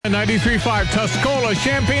93.5 Tuscola,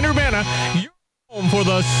 Champaign-Urbana, your home for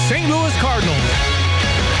the St. Louis Cardinals.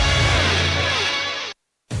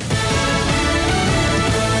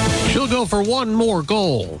 She'll go for one more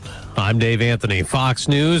gold. I'm Dave Anthony, Fox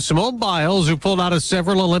News. Simone Biles, who pulled out of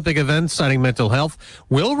several Olympic events citing mental health,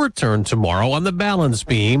 will return tomorrow on the balance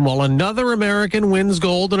beam, while another American wins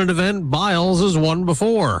gold in an event Biles has won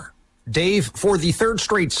before. Dave, for the third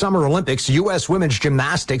straight Summer Olympics, U.S. women's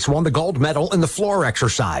gymnastics won the gold medal in the floor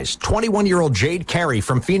exercise. 21-year-old Jade Carey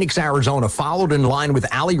from Phoenix, Arizona followed in line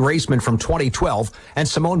with Allie Raisman from 2012 and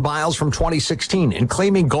Simone Biles from 2016 in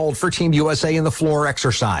claiming gold for Team USA in the floor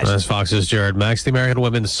exercise. As Fox's Jared Max, the American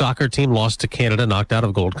women's soccer team lost to Canada, knocked out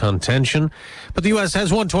of gold contention. But the U.S.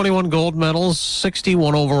 has won 21 gold medals,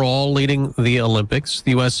 61 overall, leading the Olympics. The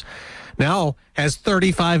U.S. now has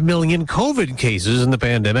 35 million COVID cases in the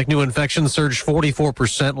pandemic. New infections surged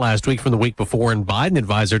 44% last week from the week before, and Biden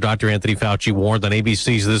advisor Dr. Anthony Fauci warned on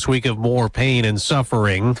ABC's This Week of more pain and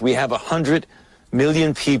suffering. We have 100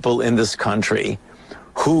 million people in this country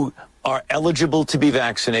who are eligible to be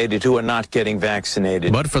vaccinated who are not getting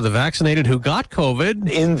vaccinated. But for the vaccinated who got COVID,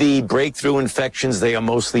 in the breakthrough infections, they are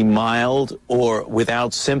mostly mild or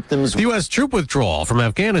without symptoms. The U.S. troop withdrawal from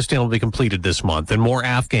Afghanistan will be completed this month, and more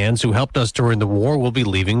Afghans who helped us during the war will be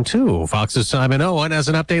leaving too. Fox's Simon Owen has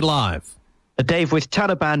an update live. Dave, with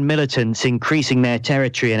Taliban militants increasing their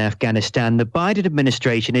territory in Afghanistan, the Biden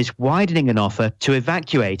administration is widening an offer to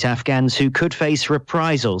evacuate Afghans who could face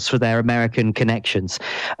reprisals for their American connections.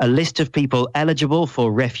 A list of people eligible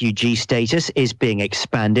for refugee status is being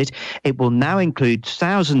expanded. It will now include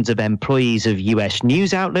thousands of employees of U.S.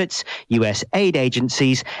 news outlets, U.S. aid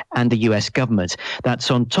agencies, and the U.S. government.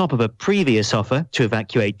 That's on top of a previous offer to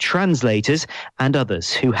evacuate translators and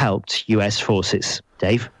others who helped U.S. forces.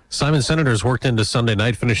 Dave? Simon, senators worked into Sunday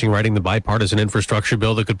night, finishing writing the bipartisan infrastructure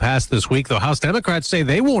bill that could pass this week, though House Democrats say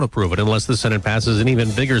they won't approve it unless the Senate passes an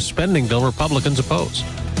even bigger spending bill Republicans oppose.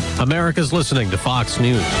 America's listening to Fox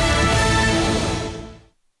News.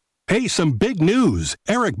 Hey, some big news.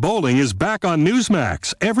 Eric Bowling is back on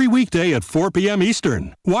Newsmax every weekday at 4 p.m.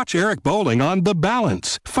 Eastern. Watch Eric Bowling on The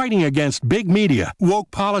Balance, fighting against big media, woke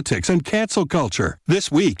politics, and cancel culture. This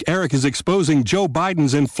week, Eric is exposing Joe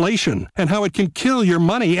Biden's inflation and how it can kill your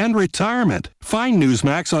money and retirement. Find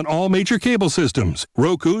Newsmax on all major cable systems,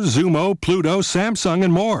 Roku, Xumo, Pluto, Samsung,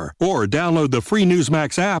 and more. Or download the free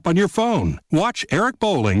Newsmax app on your phone. Watch Eric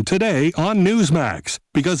Bowling today on Newsmax,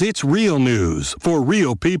 because it's real news for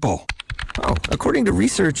real people. Oh, according to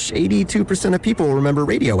research, 82% of people remember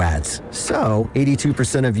radio ads. So,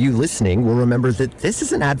 82% of you listening will remember that this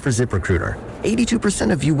is an ad for ZipRecruiter.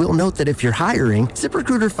 82% of you will note that if you're hiring,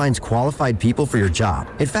 ZipRecruiter finds qualified people for your job.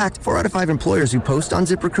 In fact, 4 out of 5 employers who post on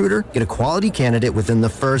ZipRecruiter get a quality candidate within the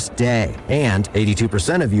first day. And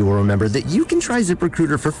 82% of you will remember that you can try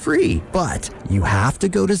ZipRecruiter for free, but you have to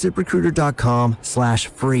go to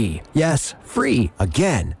ZipRecruiter.com/free. Yes, free.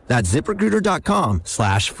 Again, that's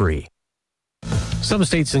ZipRecruiter.com/free. Some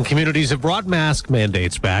states and communities have brought mask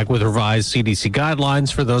mandates back with revised CDC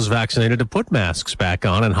guidelines for those vaccinated to put masks back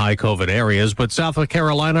on in high COVID areas. But South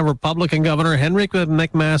Carolina Republican Governor Henrik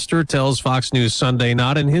McMaster tells Fox News Sunday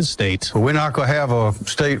not in his state. We're not going to have a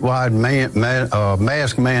statewide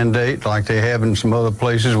mask mandate like they have in some other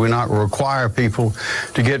places. We're not going to require people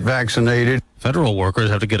to get vaccinated. Federal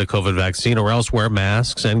workers have to get a COVID vaccine or else wear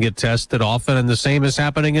masks and get tested often, and the same is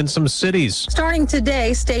happening in some cities. Starting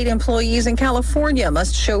today, state employees in California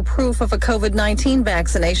must show proof of a COVID-19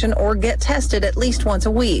 vaccination or get tested at least once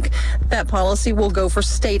a week. That policy will go for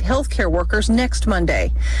state healthcare workers next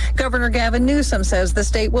Monday. Governor Gavin Newsom says the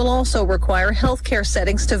state will also require healthcare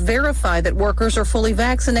settings to verify that workers are fully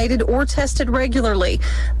vaccinated or tested regularly.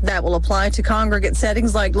 That will apply to congregate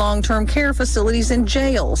settings like long-term care facilities and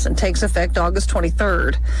jails and takes effect August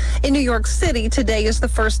 23rd. In New York City, today is the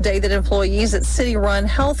first day that employees at city-run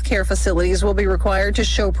health care facilities will be required to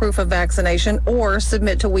show proof of vaccination or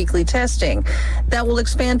submit to weekly testing. That will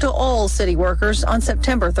expand to all city workers on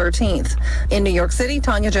September 13th. In New York City,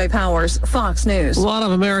 Tanya J. Powers, Fox News. A lot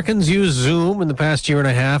of Americans used Zoom in the past year and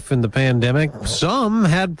a half in the pandemic. Some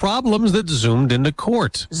had problems that zoomed into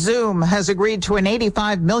court. Zoom has agreed to an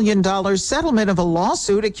 $85 million settlement of a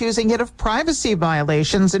lawsuit accusing it of privacy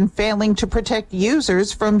violations and failing to protect protect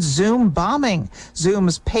users from Zoom bombing.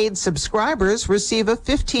 Zoom's paid subscribers receive a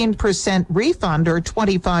 15% refund or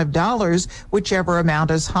 $25, whichever amount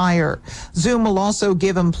is higher. Zoom will also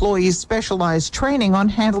give employees specialized training on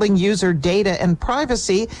handling user data and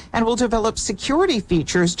privacy, and will develop security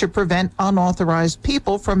features to prevent unauthorized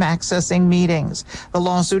people from accessing meetings. The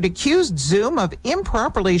lawsuit accused Zoom of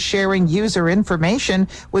improperly sharing user information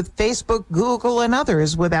with Facebook, Google, and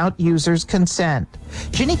others without users' consent.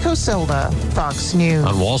 Ginny Coselda, Fox News.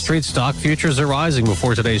 On Wall Street, stock futures are rising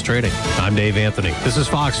before today's trading. I'm Dave Anthony. This is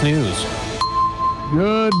Fox News.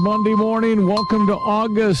 Good Monday morning. Welcome to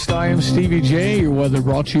August. I am Stevie Jay. Your weather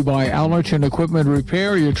brought to you by Allan Equipment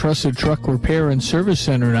Repair, your trusted truck repair and service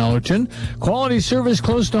center in Allan. Quality service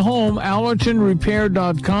close to home,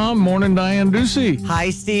 AllertonRepair.com. Morning, Diane Ducey.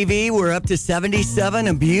 Hi, Stevie. We're up to 77,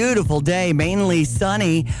 a beautiful day, mainly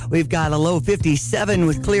sunny. We've got a low 57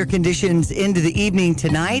 with clear conditions into the evening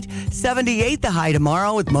tonight. 78 the high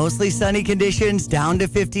tomorrow with mostly sunny conditions, down to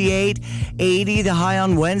 58. 80 the high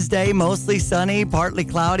on Wednesday, mostly sunny, partly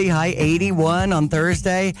cloudy, high 81 on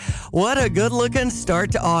Thursday. What a good-looking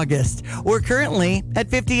start to August. We're currently at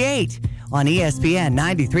 58 on ESPN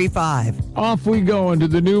 93.5. Off we go into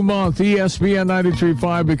the new month, ESPN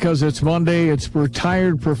 93.5, because it's Monday. It's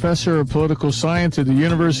retired professor of political science at the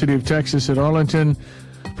University of Texas at Arlington,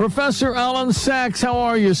 Professor Allan Saxe. How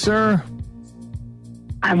are you, sir?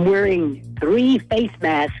 I'm wearing 3 face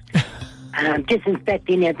masks, and I'm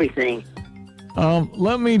disinfecting everything.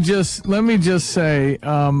 Let me just say,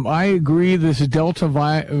 I agree this Delta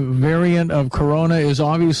variant of Corona is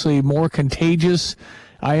obviously more contagious.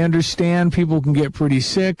 I understand people can get pretty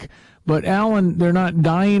sick, but Allan, they're not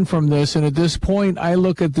dying from this. And at this point, I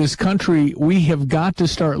look at this country, we have got to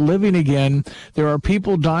start living again. There are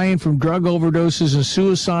people dying from drug overdoses and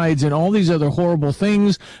suicides and all these other horrible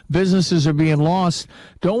things. Businesses are being lost.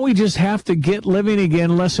 Don't we just have to get living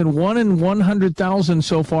again? Less than 1 in 100,000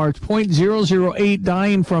 so far. It's 0.008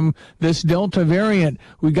 dying from this Delta variant.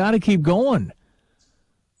 We got to keep going.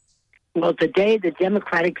 Well, today the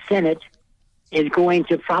Democratic Senate is going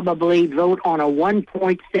to probably vote on a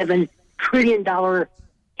 $1.7 trillion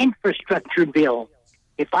infrastructure bill.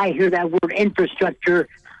 If I hear that word infrastructure,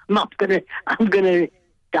 I'm gonna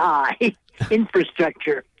die.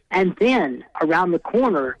 Infrastructure. And then around the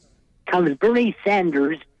corner comes Bernie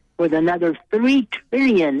Sanders with another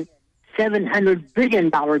 $3.7 trillion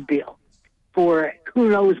bill for who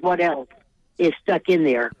knows what else is stuck in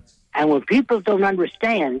there. And when people don't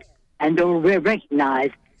understand and don't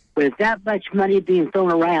recognize, with that much money being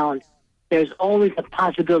thrown around, there's always a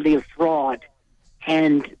possibility of fraud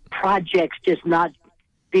and projects just not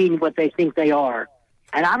being what they think they are.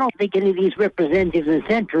 And I don't think any of these representatives and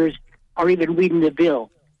senators are even reading the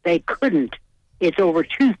bill. They couldn't. It's over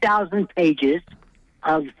 2,000 pages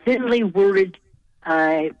of thinly worded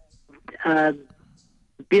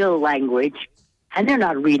bill language, and they're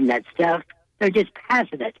not reading that stuff. They're just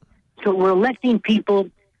passing it. So we're electing people,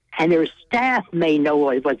 and their staff may know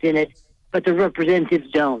what's in it, but the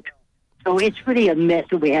representatives don't. So it's really a mess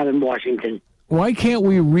that we have in Washington. Why can't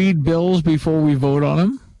we read bills before we vote on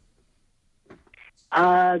them?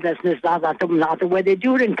 That's just not the way they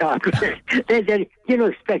do it in Congress. You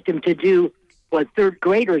don't expect them to do what third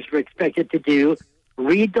graders were expected to do,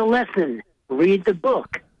 read the lesson, read the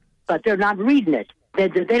book. But they're not reading it. They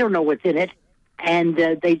don't know what's in it. And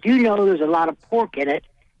they do know there's a lot of pork in it,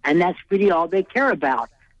 and that's really all they care about.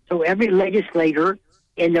 So every legislator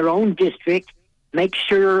in their own district makes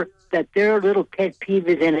sure that their little pet peeve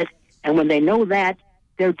is in it, and when they know that,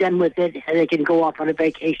 they're done with it, and they can go off on a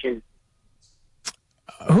vacation.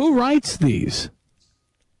 Who writes these?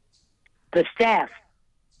 The staff.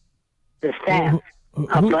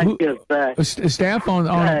 A bunch of... staff on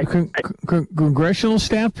congressional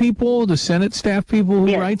staff people, the Senate staff people,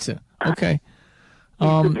 who writes it? Okay.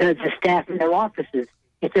 The staff in their offices.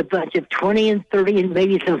 It's a bunch of 20 and 30 and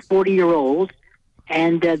maybe some 40-year-olds,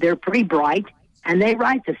 and they're pretty bright, and they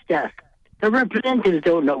write the stuff. The representatives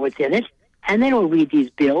don't know what's in it, and they don't read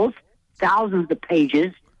these bills, thousands of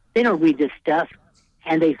pages. They don't read this stuff,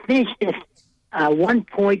 and they finished this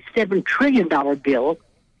 $1.7 trillion bill,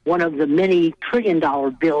 one of the many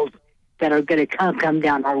trillion-dollar bills that are going to come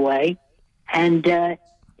down our way, and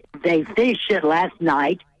they finished it last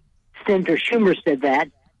night. Senator Schumer said that,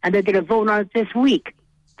 and they're going to vote on it this week.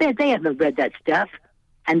 They haven't read that stuff,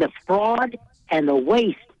 and the fraud and the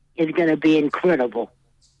waste is going to be incredible.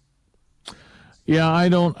 Yeah, I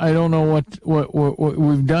don't know what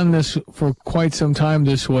we've done this for quite some time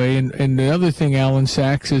this way, and the other thing, Allan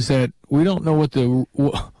Saxe, is that we don't know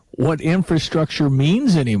what infrastructure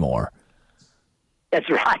means anymore. That's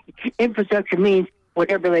right. Infrastructure means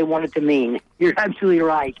whatever they want it to mean. You're absolutely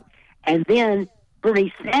right. And then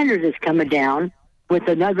Bernie Sanders is coming down with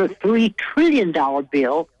another $3 trillion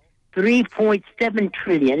bill, $3.7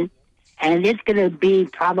 trillion, and it's going to be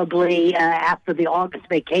probably after the August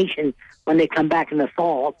vacation when they come back in the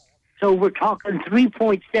fall. So we're talking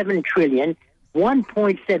 $3.7 trillion,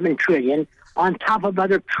 $1.7 trillion on top of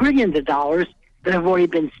other trillions of dollars that have already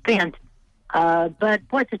been spent. But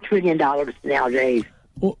what's $1 trillion nowadays?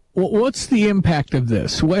 Well, what's the impact of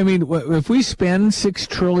this? I mean, if we spend $6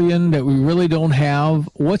 trillion that we really don't have,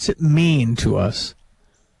 what's it mean to us?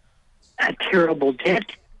 A terrible debt,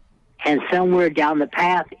 and somewhere down the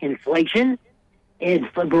path, inflation.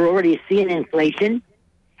 We're already seeing inflation,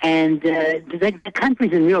 and the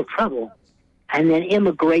country's in real trouble. And then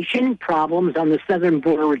immigration problems on the southern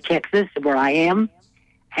border with Texas, where I am.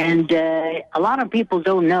 And a lot of people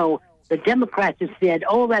don't know, the Democrats have said,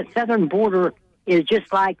 oh, that southern border is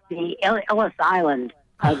just like the Ellis Island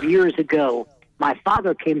of years ago. My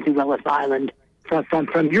father came to Ellis Island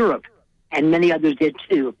from Europe, and many others did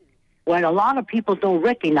too. What a lot of people don't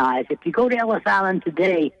recognize, if you go to Ellis Island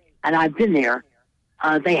today, and I've been there,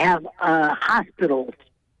 they have hospitals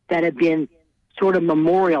that have been sort of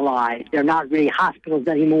memorialized. They're not really hospitals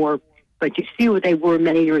anymore, but you see what they were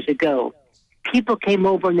many years ago. People came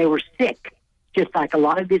over and they were sick, just like a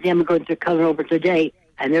lot of these immigrants are coming over today,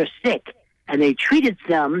 and they're sick. And they treated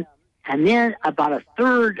some, and then about a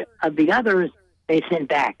third of the others they sent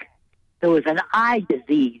back. There was an eye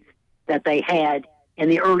disease that they had in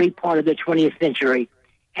the early part of the 20th century,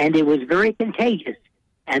 and it was very contagious,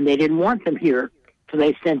 and they didn't want them here, so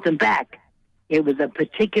they sent them back. It was a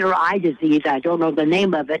particular eye disease. I don't know the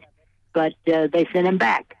name of it, but they sent them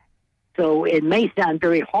back. So it may sound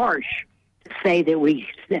very harsh to say that we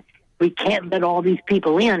can't let all these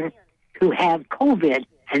people in who have COVID,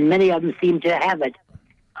 and many of them seem to have it.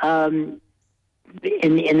 In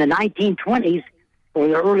the 1920s, or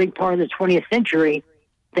the early part of the 20th century,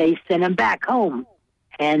 they sent them back home,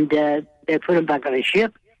 and they put them back on a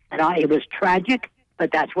ship, and it was tragic, but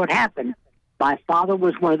that's what happened. My father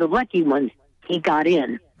was one of the lucky ones. He got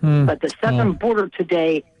in. But the southern border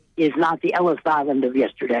today is not the Ellis Island of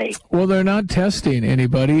yesterday. Well, they're not testing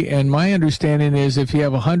anybody, and my understanding is if you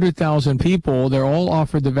have 100,000 people, they're all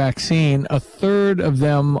offered the vaccine, a third of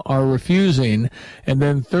them are refusing, and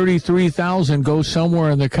then 33,000 go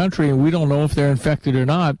somewhere in the country, and we don't know if they're infected or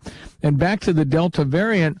not. And back to the Delta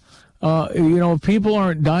variant, people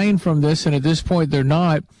aren't dying from this, and at this point they're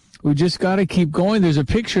not. We just got to keep going. There's a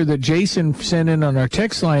picture that Jason sent in on our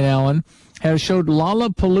text line, Alan, has showed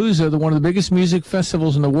Lollapalooza, one of the biggest music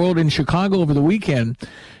festivals in the world, in Chicago over the weekend.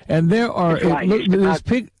 And there are,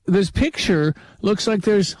 this picture looks like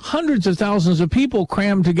there's hundreds of thousands of people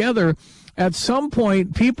crammed together. At some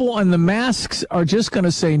point, people on the masks are just going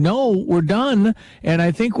to say, no, we're done. And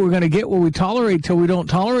I think we're going to get what we tolerate till we don't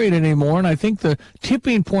tolerate anymore. And I think the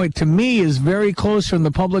tipping point to me is very close from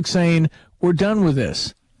the public saying, we're done with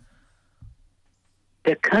this.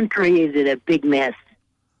 The country is in a big mess.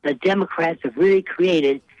 The Democrats have really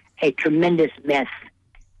created a tremendous mess.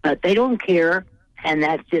 But they don't care, and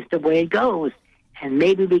that's just the way it goes. And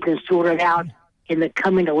maybe we can sort it out in the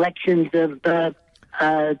coming elections of the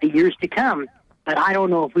years to come. But I don't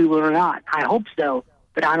know if we will or not. I hope so,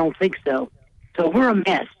 but I don't think so. So we're a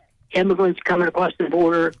mess. Immigrants coming across the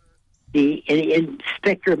border, the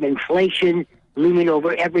specter of inflation looming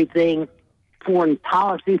over everything, foreign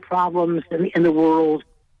policy problems in the world,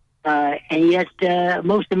 and yet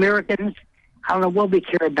most Americans, I don't know what we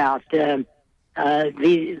care about the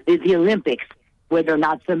Olympics, whether or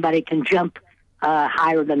not somebody can jump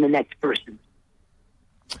higher than the next person.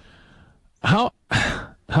 How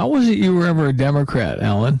was it you were ever a Democrat,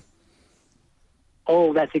 Alan?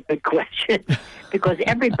 Oh, that's a good question. Because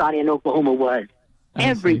everybody in Oklahoma was.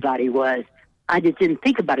 Everybody was. I just didn't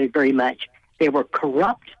think about it very much. They were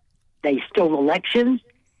corrupt. They stole elections,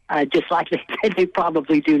 just like they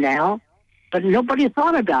probably do now. But nobody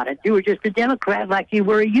thought about it. You were just a Democrat like you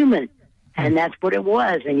were a human. And that's what it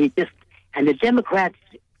was. And the Democrats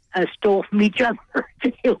stole from each other.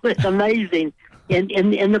 It was amazing.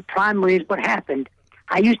 In the primaries, what happened.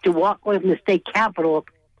 I used to walk away from the state capitol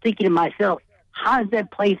thinking to myself, how does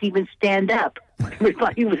that place even stand up?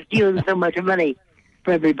 Everybody was stealing so much money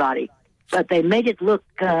for everybody. But they made it look,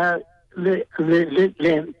 if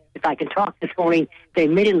I can talk this morning, they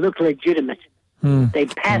made it look legitimate. They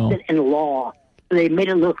passed it in law. They made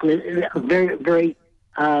it look very, very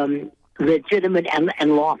legitimate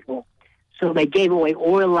and lawful. So they gave away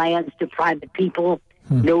oil lands to private people,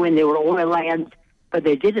 knowing they were oil lands, but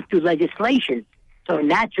they did it through legislation. So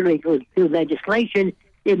naturally, through legislation,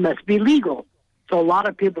 it must be legal. So a lot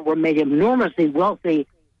of people were made enormously wealthy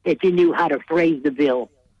if you knew how to phrase the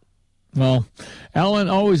bill. Well, Allan,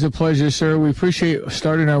 always a pleasure, sir. We appreciate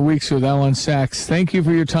starting our weeks with Allan Saxe. Thank you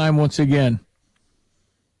for your time once again.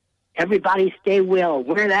 Everybody stay well.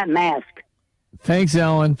 Wear that mask. Thanks,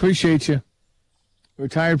 Allan. Appreciate you.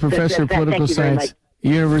 Retired professor of political science,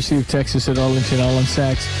 University of Texas at Arlington, Allan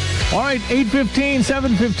Saxe. All right, 8:15,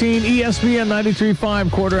 7:15, ESPN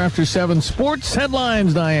 93.5, 7:15. Sports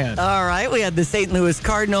headlines, Diane. All right, we had the St. Louis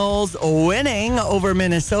Cardinals winning over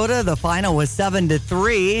Minnesota. The final was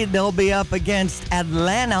 7-3. They'll be up against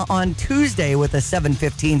Atlanta on Tuesday with a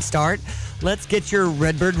 7:15 start. Let's get your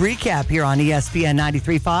Redbird recap here on ESPN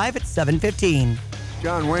 93.5 at 7:15.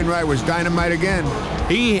 John Wainwright was dynamite again.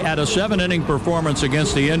 He had a 7-inning performance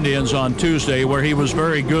against the Indians on Tuesday where he was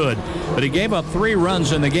very good. But he gave up 3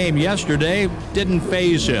 runs in the game yesterday. Didn't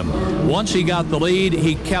faze him. Once he got the lead,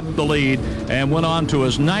 he kept the lead and went on to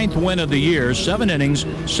his 9th win of the year. 7 innings,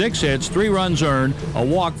 6 hits, 3 runs earned, a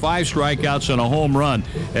walk, 5 strikeouts, and a home run.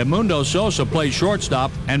 Edmundo Sosa played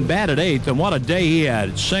shortstop and batted 8th, and what a day he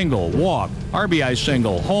had. Single, walk, RBI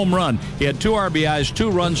single, home run. He had 2 RBIs, 2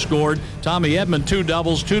 runs scored. Tommy Edman, 2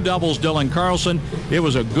 doubles, Dylan Carlson. It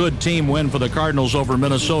was a good team win for the Cardinals over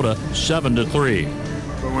Minnesota, 7-3.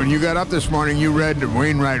 But when you got up this morning, you read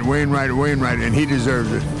Wainwright, and he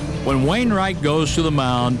deserves it. When Wainwright goes to the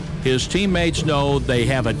mound, his teammates know they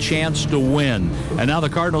have a chance to win. And now the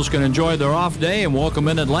Cardinals can enjoy their off day and welcome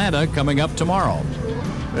in Atlanta coming up tomorrow.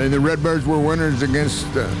 And the Redbirds were winners against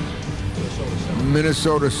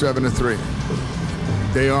Minnesota 7-3.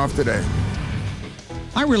 Day off today.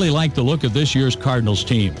 I really like the look of this year's Cardinals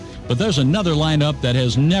team, but there's another lineup that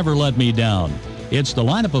has never let me down. It's the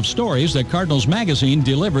lineup of stories that Cardinals Magazine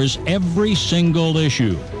delivers every single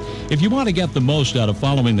issue. If you want to get the most out of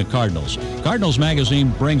following the Cardinals, Cardinals Magazine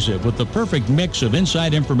brings it with the perfect mix of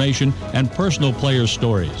inside information and personal player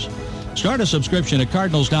stories. Start a subscription at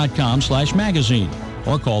cardinals.com/magazine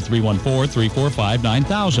or call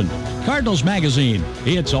 314-345-9000. Cardinals Magazine,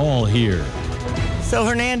 it's all here. So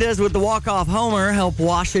Hernandez with the walk-off homer helped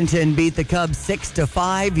Washington beat the Cubs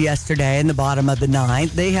 6-5 yesterday in the bottom of the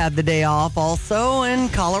 9th. They have the day off also in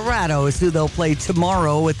Colorado, is who they'll play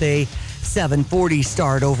tomorrow with a 7:40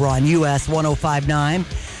 start over on US 105.9.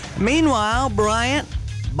 Meanwhile, Bryant,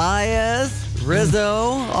 Baez,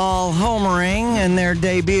 Rizzo all homering in their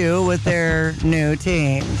debut with their new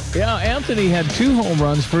teams. Yeah, Anthony had 2 home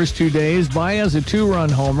runs first 2 days. Baez a 2-run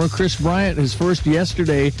homer. Chris Bryant his first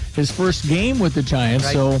yesterday, his first game with the Giants.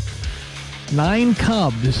 Right. So 9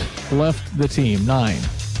 Cubs left the team. 9.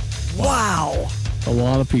 Wow. A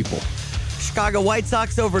lot of people. Chicago White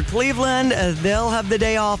Sox over Cleveland. They'll have the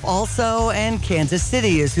day off also. And Kansas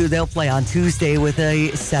City is who they'll play on Tuesday with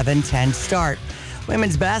a 7:10 start.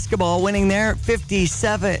 Women's basketball winning their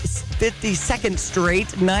 52nd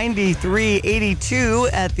straight, 93-82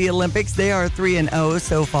 at the Olympics. They are 3-0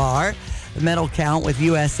 so far. The medal count with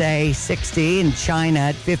USA 60 and China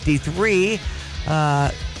at 53.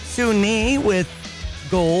 Sue Nee with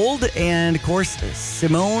gold, and of course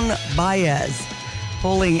Simone Biles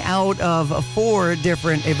pulling out of 4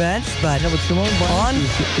 different events, but Simone Biles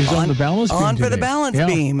is on the balance beam for the balance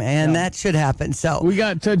beam, and that should happen. So we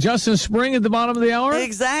got Justin Spring at the bottom of the hour.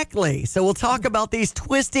 Exactly. So we'll talk about these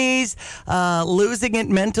twisties, losing it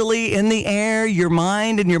mentally in the air, your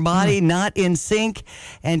mind and your body not in sync,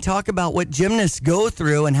 and talk about what gymnasts go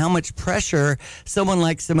through and how much pressure someone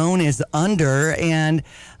like Simone is under. And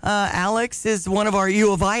Alex is one of our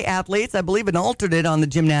U of I athletes, I believe an alternate on the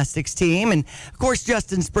gymnastics team. And, of course,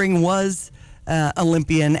 Justin Spring was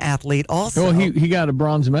Olympian athlete also. Oh, he got a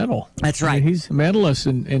bronze medal. That's right. I mean, he's a medalist,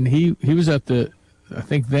 and he was at the, I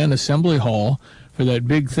think then, Assembly Hall for that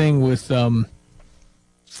big thing with, girl,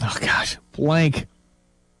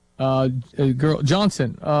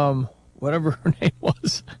 Johnson, whatever her name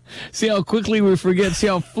was. See how quickly we forget. See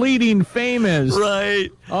how fleeting fame is. Right.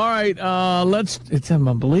 All right. It's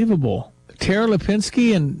unbelievable. Tara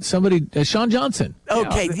Lipinski and somebody, Sean Johnson.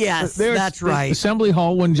 Okay. Yes, that's right. Assembly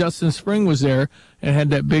Hall when Justin Spring was there and had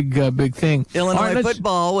that big thing. Illinois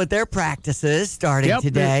football with their practices starting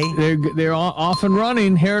today. They're off and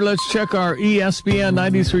running. Here, let's check our ESPN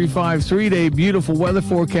 93.5 3-day beautiful weather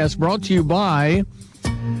forecast brought to you by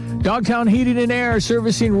Dogtown Heating and Air,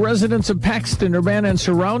 servicing residents of Paxton, Urbana, and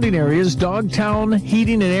surrounding areas.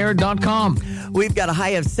 DogtownHeatingandAir.com. We've got a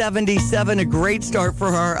high of 77, a great start for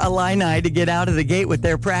our Illini to get out of the gate with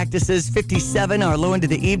their practices. 57, our low into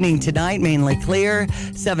the evening tonight, mainly clear.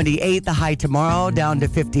 78, the high tomorrow, down to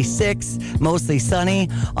 56, mostly sunny.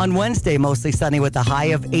 On Wednesday, mostly sunny with a high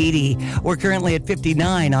of 80. We're currently at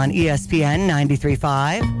 59 on ESPN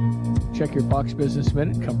 93.5. Check your Fox Business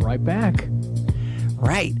Minute. Come right back.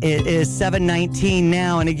 Right. It is 7:19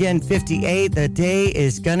 now, and again, 58. The day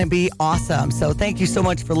is going to be awesome. So thank you so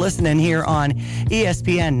much for listening here on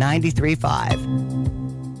ESPN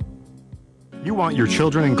 93.5. You want your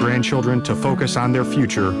children and grandchildren to focus on their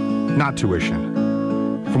future, not tuition.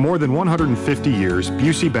 For more than 150 years,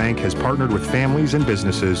 Busey Bank has partnered with families and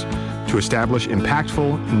businesses to establish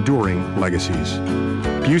impactful, enduring legacies.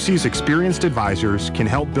 Busey's experienced advisors can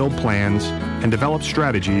help build plans and develop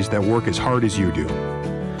strategies that work as hard as you do.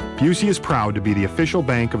 Busey is proud to be the official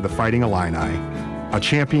bank of the Fighting Illini, a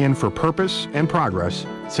champion for purpose and progress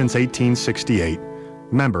since 1868.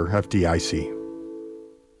 Member FDIC.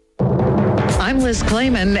 I'm Liz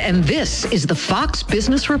Clayman, and this is the Fox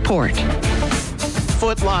Business Report.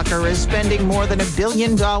 Foot Locker is spending more than $1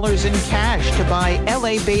 billion in cash to buy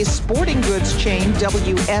LA-based sporting goods chain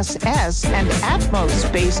WSS and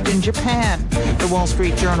Atmos based in Japan. The Wall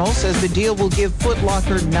Street Journal says the deal will give Foot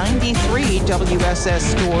Locker 93 WSS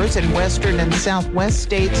stores in western and southwest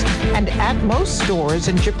states and Atmos stores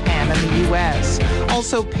in Japan and the U.S.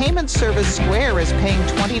 Also, payment service Square is paying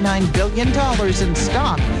 $29 billion in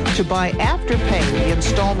stock to buy Afterpay, the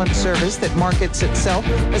installment service that markets itself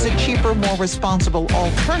as a cheaper, more responsible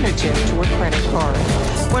alternative to a credit card.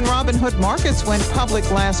 When Robinhood Markets went public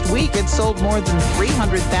last week, it sold more than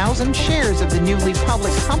 300,000 shares of the newly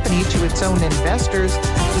public company to its own investors.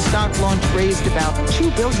 The stock launch raised about $2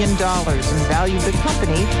 billion and valued the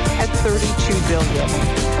company at $32 billion.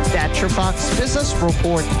 That's your Fox Business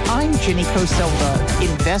Report. I'm Ginny Cosilva,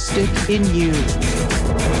 invested in you.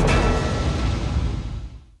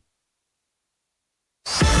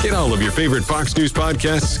 Get all of your favorite Fox News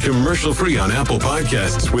podcasts commercial-free on Apple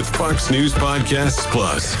Podcasts with Fox News Podcasts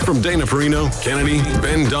Plus. From Dana Perino, Kennedy,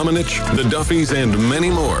 Ben Domenech, The Duffys, and many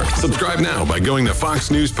more. Subscribe now by going to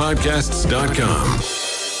foxnewspodcasts.com.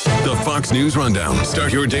 The Fox News Rundown.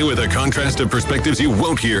 Start your day with a contrast of perspectives you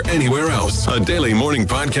won't hear anywhere else. A daily morning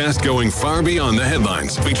podcast going far beyond the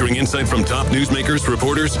headlines, featuring insight from top newsmakers,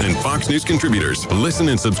 reporters, and Fox News contributors. Listen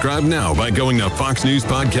and subscribe now by going to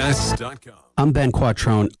foxnewspodcasts.com. I'm Ben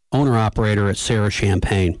Quattrone, owner-operator at Sarah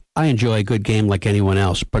Champagne. I enjoy a good game like anyone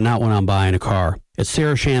else, but not when I'm buying a car. At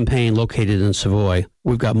Sarah Champagne, located in Savoy,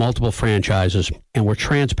 we've got multiple franchises, and we're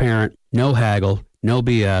transparent, no haggle, no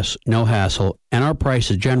BS, no hassle, and our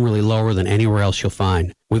price is generally lower than anywhere else you'll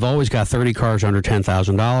find. We've always got 30 cars under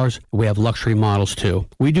 $10,000. We have luxury models too.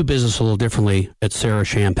 We do business a little differently at Sarah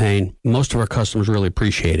Champagne. Most of our customers really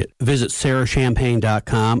appreciate it. Visit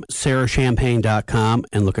sarahchampagne.com,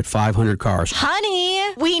 and look at 500 cars. Honey,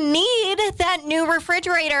 we need that new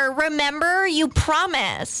refrigerator. Remember, you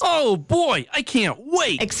promised. Oh boy, I can't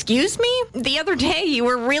wait. Excuse me? The other day you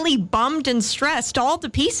were really bummed and stressed all to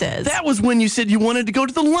pieces. That was when you said you wanted to go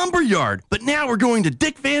to the lumber yard, but now we're going to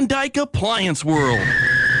Dick Van Dyke Appliance World.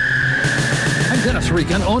 I'm Dennis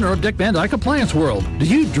Regan, owner of Dick Van Dyke Appliance World. Do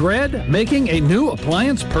you dread making a new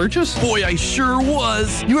appliance purchase? Boy, I sure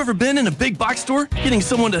was. You ever been in a big box store? Getting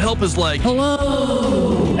someone to help is like,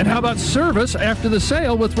 hello. And how about service after the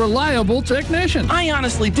sale with reliable technicians? I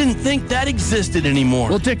honestly didn't think that existed anymore.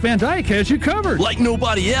 Well, Dick Van Dyke has you covered. Like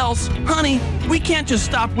nobody else. Honey, we can't just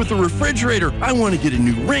stop with a refrigerator. I want to get a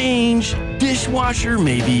new range, dishwasher,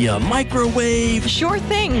 maybe a microwave. Sure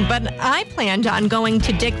thing, but I planned on going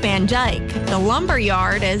to Dick Van Dyke. The lumber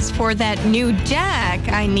yard is for that new deck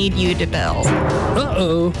I need you to build.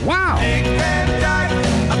 Uh-oh. Wow. Dick Van Dyke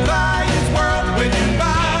Appliance World. When you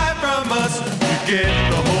buy from us, you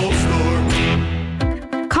get the whole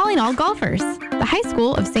store. Calling all golfers. The High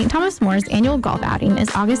School of St. Thomas More's annual golf outing is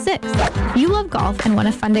August 6th. If you love golf and want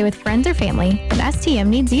a fun day with friends or family, then STM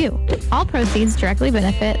needs you. All proceeds directly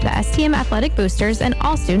benefit the STM athletic boosters and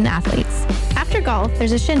all student athletes. After golf,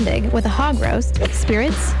 there's a shindig with a hog roast,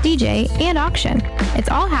 spirits, DJ, and auction. It's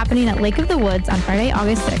all happening at Lake of the Woods on Friday,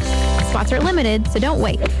 August 6th. Spots are limited, so don't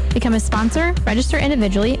wait. Become a sponsor, register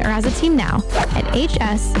individually, or as a team now at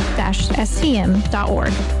hs-stm.org.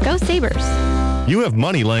 Go Sabres! You have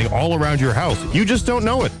money laying all around your house. You just don't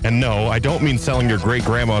know it. And no, I don't mean selling your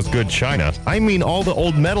great-grandma's good china. I mean all the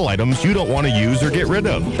old metal items you don't want to use or get rid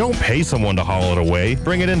of. Don't pay someone to haul it away.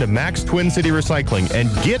 Bring it into Max Twin City Recycling and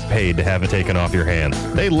get paid to have it taken off your hands.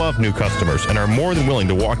 They love new customers and are more than willing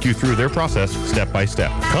to walk you through their process step by step.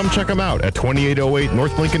 Come check them out at 2808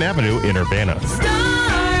 North Lincoln Avenue in Urbana.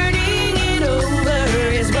 Starting it over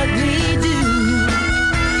is what we do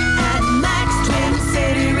at Max Twin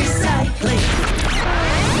City Recycling.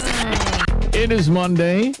 It is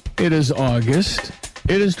Monday. It is August.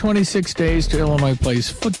 It is 26 days to Illinois plays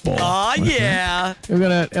football. Oh, yeah. We're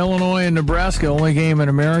going to Illinois and Nebraska, only game in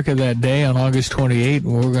America that day on August 28,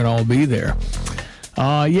 and we're going to all be there.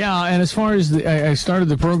 And as far as I started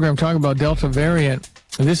the program talking about Delta variant,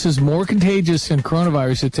 This is more contagious than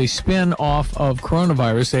coronavirus. It's a spin-off of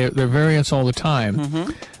coronavirus. They're variants all the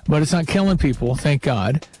time. But it's not killing people, thank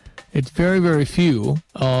God. It's very, very few.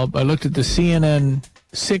 I looked at the CNN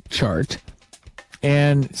sick chart,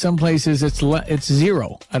 and some places it's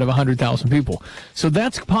 0 out of 100,000 people. So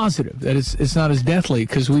that's positive, that it's not as deathly,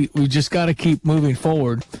 because we just got to keep moving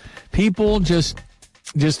forward. People just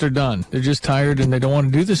are done. They're just tired, and they don't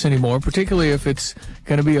want to do this anymore, particularly if it's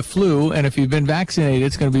going to be a flu, and if you've been vaccinated,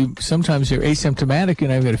 it's going to be, sometimes you're asymptomatic, you're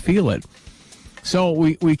not even going to feel it. So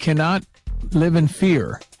we cannot live in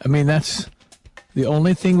fear. I mean, that's the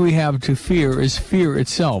only thing we have to fear is fear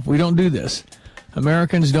itself. We don't do this.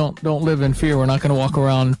 Americans don't live in fear. We're not going to walk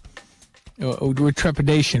around with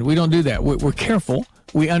trepidation. We don't do that. We're careful.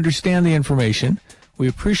 We understand the information. We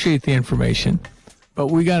appreciate the information. But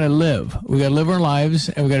we got to live. We got to live our lives,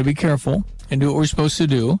 and we got to be careful and do what we're supposed to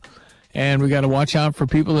do. And we got to watch out for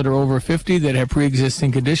people that are over 50 that have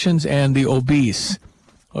pre-existing conditions and the obese.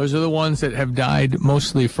 Those are the ones that have died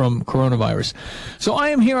mostly from coronavirus. So I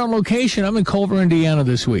am here on location. I'm in Culver, Indiana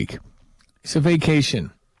this week. It's a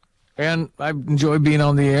vacation. And I enjoy being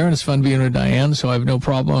on the air, and it's fun being with Diane, so I have no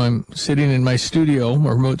problem. I'm sitting in my studio,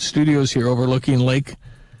 my remote studios here, overlooking Lake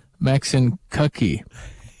Maxinkuckee.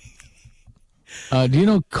 Do you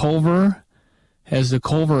know Culver has the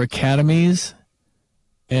Culver Academies?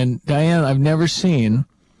 And Diane, I've never seen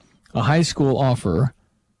a high school offer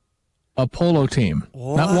a polo team.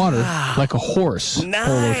 Wow. Not water, like a horse.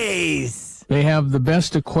 Nice. They have the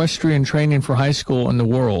best equestrian training for high school in the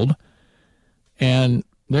world. And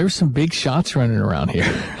there's some big shots running around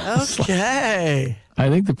here. Okay. I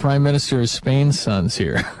think the Prime Minister of Spain's son's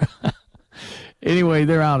here. Anyway,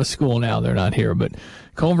 they're out of school now. They're not here. But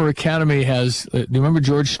Culver Academy has, do you remember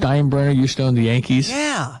George Steinbrenner used to own the Yankees?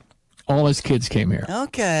 Yeah. All his kids came here.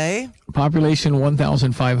 Okay. Population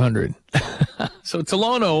 1,500. So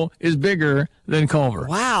Tolono is bigger than Culver.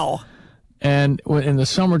 Wow. And in the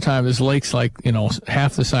summertime, this lake's like,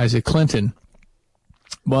 half the size of Clinton.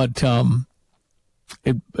 But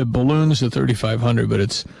it balloons to 3,500, but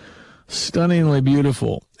it's stunningly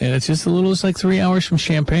beautiful. And it's just it's like 3 hours from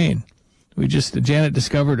Champaign. Janet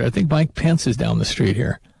discovered, I think Mike Pence is down the street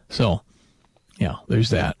here. So, yeah, there's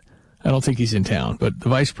that. I don't think he's in town, but the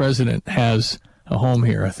vice president has a home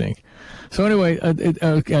here, I think. So anyway,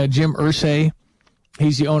 Jim Irsay,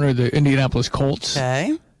 he's the owner of the Indianapolis Colts.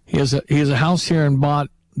 Okay. He has a house here and bought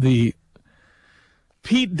the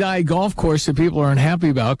Pete Dye golf course that people are unhappy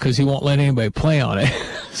about because he won't let anybody play on it.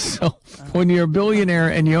 So when you're a billionaire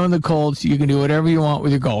and you own the Colts, you can do whatever you want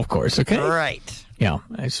with your golf course, okay? Right. Yeah.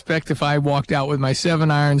 I expect if I walked out with my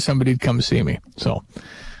 7-iron, somebody'd come see me. So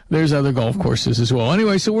there's other golf courses as well.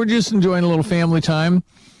 Anyway, so we're just enjoying a little family time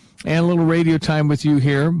and a little radio time with you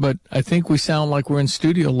here, but I think we sound like we're in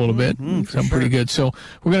studio a little bit. Sound pretty good. So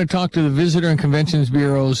we're going to talk to the Visitor and Conventions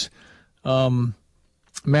Bureau's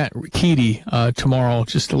Matt Keedy tomorrow,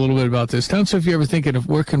 just a little bit about this. Tell us if you're ever thinking of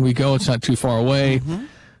where can we go. It's not too far away.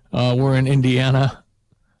 We're in Indiana,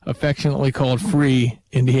 affectionately called Free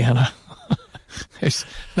Indiana. There's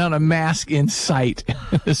not a mask in sight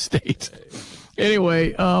in the state.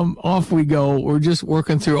 Anyway, off we go. We're just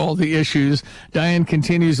working through all the issues. Diane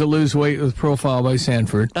continues to lose weight with Profile by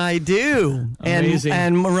Sanford. I do. Amazing.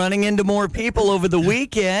 And running into more people over the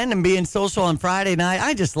weekend and being social on Friday night.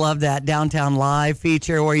 I just love that Downtown Live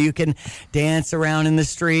feature where you can dance around in the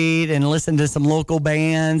street and listen to some local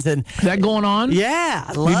bands. And is that going on? Yeah,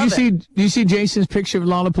 I love it. Did you see Jason's picture of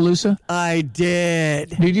Lollapalooza? I did.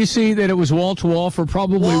 Did you see that it was wall to wall for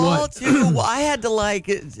probably what? I had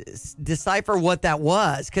to decipher what that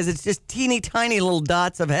was because it's just teeny tiny little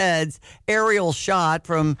dots of heads, aerial shot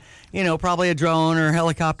from probably a drone or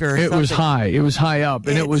helicopter or something. It was high up,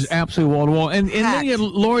 and it was absolutely wall to wall. And then you had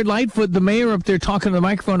Lori Lightfoot, the mayor, up there talking to the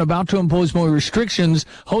microphone about to impose more restrictions,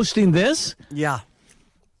 hosting this.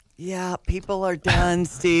 Yeah, people are done,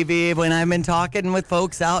 Stevie. When I've been talking with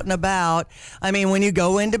folks out and about, I mean, when you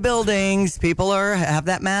go into buildings, people have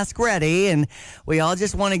that mask ready, and we all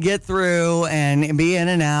just want to get through and be in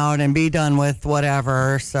and out and be done with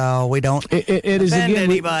whatever. So we don't offend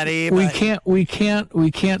anybody. We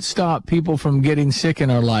can't stop people from getting sick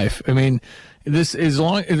in our life. I mean,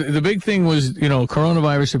 the big thing was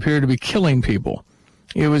coronavirus appeared to be killing people.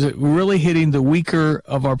 It was really hitting the weaker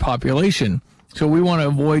of our population. So we want to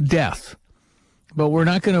avoid death, but we're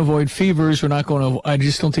not going to avoid fevers. We're not going to. I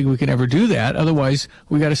just don't think we can ever do that. Otherwise,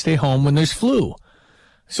 we got to stay home when there's flu.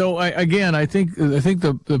 So I think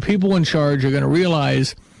the people in charge are going to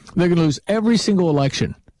realize they're going to lose every single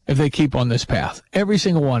election if they keep on this path. Every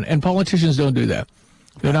single one. And politicians don't do that.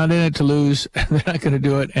 They're not in it to lose. They're not going to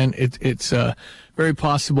do it. And it's very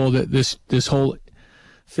possible that this whole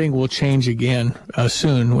thing will change again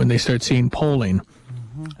soon when they start seeing polling,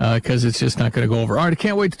 because it's just not going to go over. All right, I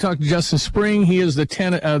can't wait to talk to Justin Spring. He is the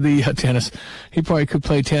tennis. He probably could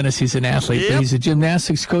play tennis. He's an athlete, but he's a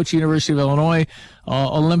gymnastics coach at University of Illinois,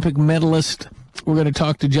 Olympic medalist. We're going to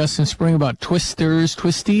talk to Justin Spring about twisties.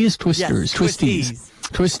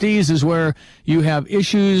 Twisties is where you have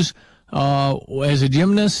issues as a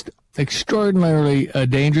gymnast. Extraordinarily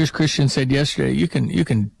dangerous. Christian said yesterday, you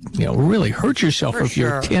can really hurt yourself if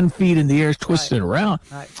you're 10 feet in the air twisted around.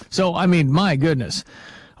 Right. So, I mean, my goodness.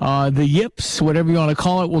 The yips, whatever you want to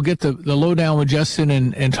call it, we'll get the lowdown with Justin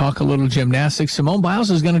and talk a little gymnastics. Simone Biles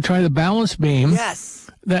is going to try the balance beam. Yes.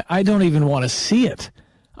 That I don't even want to see it.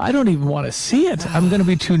 I'm going to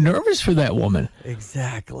be too nervous for that woman.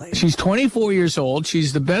 Exactly. She's 24 years old.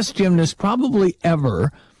 She's the best gymnast probably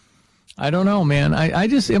ever. I don't know, man. I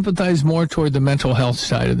just empathize more toward the mental health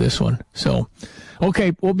side of this one. So,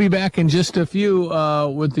 okay, we'll be back in just a few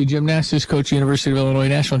with the gymnastics coach, University of Illinois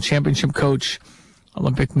National Championship coach,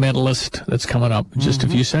 Olympic medalist. That's coming up in just a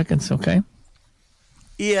few seconds, okay?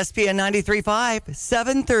 ESPN 93.5,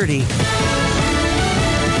 7:30.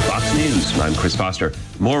 Fox News, I'm Chris Foster.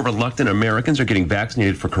 More reluctant Americans are getting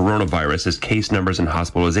vaccinated for coronavirus as case numbers and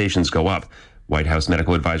hospitalizations go up. White House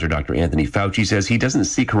medical advisor Dr. Anthony Fauci says he doesn't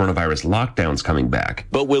see coronavirus lockdowns coming back.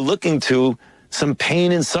 But we're looking to some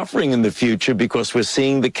pain and suffering in the future because we're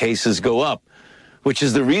seeing the cases go up, which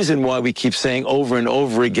is the reason why we keep saying over and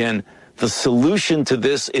over again, the solution to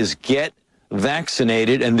this is get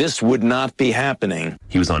vaccinated, and this would not be happening.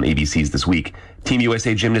 He was on ABC's This Week. Team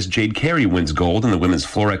USA gymnast Jade Carey wins gold in the women's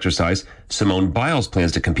floor exercise. Simone Biles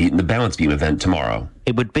plans to compete in the balance beam event tomorrow.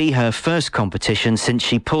 It would be her first competition since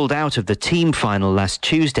she pulled out of the team final last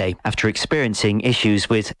Tuesday after experiencing issues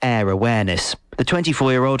with air awareness. The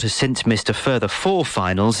 24-year-old has since missed a further 4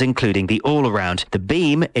 finals, including the all-around. The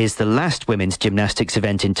beam is the last women's gymnastics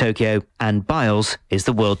event in Tokyo, and Biles is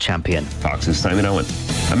the world champion. Fox's Simon Owen.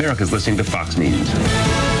 America's listening to Fox News.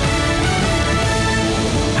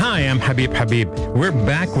 Hi, I'm Habib. We're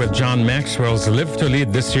back with John Maxwell's Live to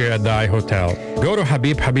Lead this year at the iHotel. Go to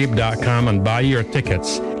habibhabib.com and buy your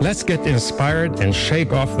tickets. Let's get inspired and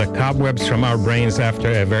shake off the cobwebs from our brains after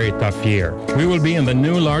a very tough year. We will be in the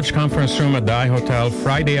new large conference room at the iHotel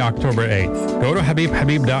Friday, October 8th. Go to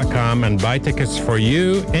habibhabib.com and buy tickets for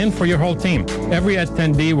you and for your whole team. Every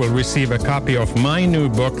attendee will receive a copy of my new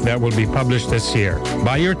book that will be published this year.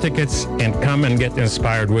 Buy your tickets and come and get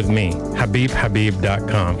inspired with me.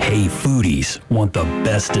 habibhabib.com. Hey foodies, want the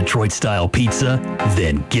best Detroit-style pizza?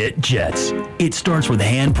 Then get Jets. It starts with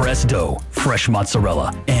hand-pressed dough, fresh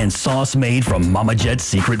mozzarella, and sauce made from Mama Jet's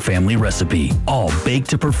secret family recipe, all baked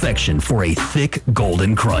to perfection for a thick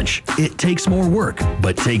golden crunch. It takes more work,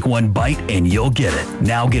 but take one bite and you'll get it.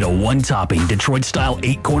 Now get a one-topping Detroit-style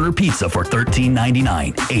 8-corner pizza for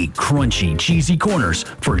 $13.99. 8 crunchy, cheesy corners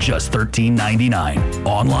for just $13.99.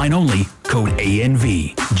 Online only, code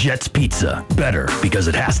ANV. Jets Pizza. Better because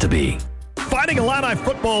it has to be. Fighting Illini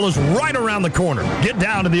football is right around the corner. Get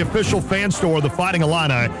down to the official fan store of the Fighting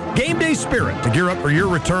Illini Game Day Spirit to gear up for your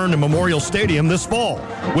return to Memorial Stadium this fall.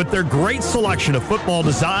 With their great selection of football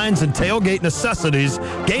designs and tailgate necessities,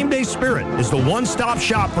 Game Day Spirit is the one-stop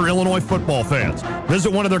shop for Illinois football fans.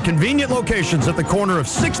 Visit one of their convenient locations at the corner of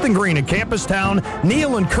 6th and Green in Campus Town,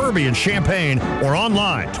 Neal and Kirby in Champaign, or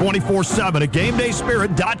online 24/7 at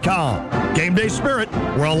GameDaySpirit.com. Game Day Spirit,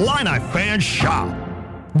 where Illini fans shop.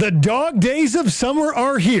 The dog days of summer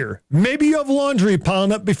are here. Maybe you have laundry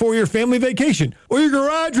piling up before your family vacation, or your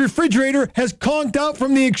garage refrigerator has conked out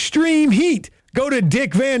from the extreme heat. Go to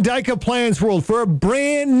Dick Van Dyke Appliance World for a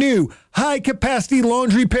brand new high-capacity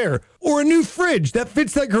laundry pair, or a new fridge that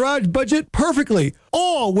fits that garage budget perfectly,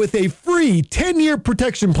 all with a free 10-year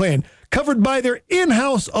protection plan covered by their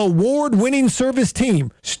in-house award-winning service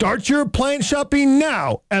team. Start your appliance shopping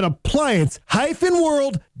now at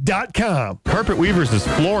appliance-world.com. Carpet Weavers is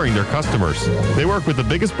flooring their customers. They work with the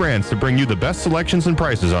biggest brands to bring you the best selections and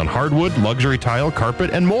prices on hardwood, luxury tile, carpet,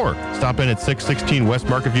 and more. Stop in at 616 West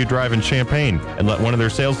Market View Drive in Champaign and let one of their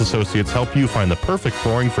sales associates help you find the perfect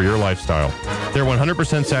flooring for your lifestyle. Their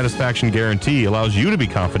 100% satisfaction guarantee allows you to be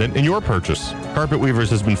confident in your purchase. Carpet Weavers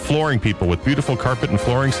has been flooring people with beautiful carpet and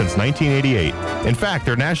flooring since 1988. In fact,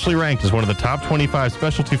 they're nationally ranked as one of the top 25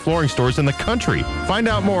 specialty flooring stores in the country. Find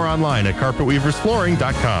out more online at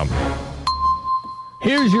carpetweaversflooring.com.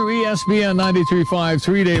 Here's your ESPN 93.5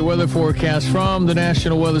 three-day weather forecast from the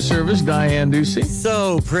National Weather Service. Diane Ducey.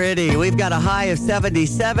 So pretty. We've got a high of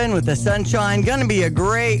 77 with the sunshine. Going to be a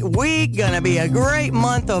great week. Going to be a great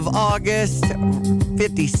month of August.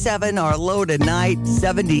 57, our low tonight.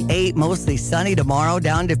 78, mostly sunny tomorrow,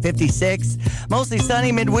 down to 56. Mostly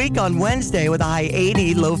sunny midweek on Wednesday with a high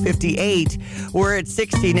 80, low 58. We're at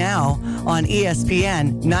 60 now on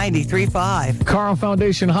ESPN 93.5. Carl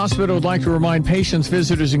Foundation Hospital would like to remind patients,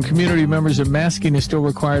 visitors, and community members that masking is still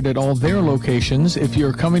required at all their locations. If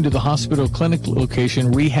you're coming to the hospital, clinic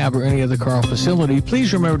location, rehab, or any other Carl facility,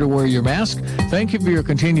 please remember to wear your mask. Thank you for your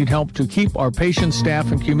continued help to keep our patients,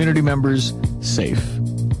 staff, and community members safe.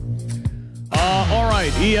 All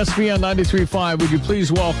right, ESPN 93.5, would you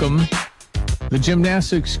please welcome the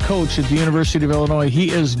gymnastics coach at the University of Illinois. He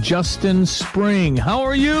is Justin Spring. How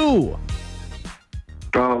are you?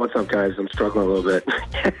 Oh, what's up, guys? I'm struggling a little bit.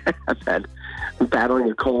 I'm battling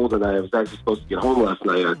a cold, and I was actually supposed to get home last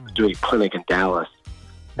night. I was doing a clinic in Dallas,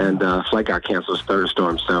 and flight got canceled. It was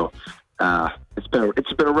thunderstorm, so it's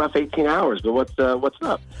been a rough 18 hours. But what's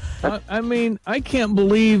up? I mean, I can't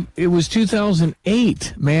believe it was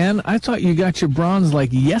 2008, man. I thought you got your bronze like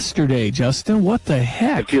yesterday, Justin. What the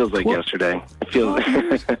heck? It feels like yesterday. It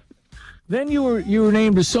feels. Then you were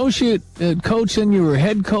named associate coach, and you were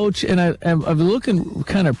head coach, and I'm looking,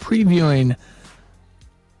 kind of previewing.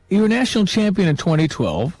 You were national champion in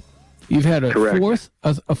 2012. You've had a fourth,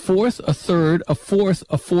 a third, a fourth,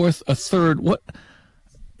 a third. What?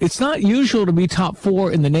 It's not usual to be top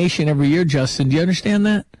 4 in the nation every year, Justin. Do you understand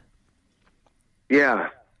that? Yeah.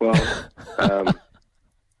 Well,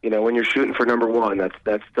 when you're shooting for number 1,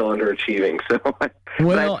 that's still underachieving. So.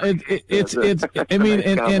 Well, it's. I mean,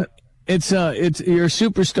 and it's your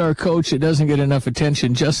superstar coach. It doesn't get enough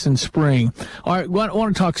attention. Justin Spring. All right, I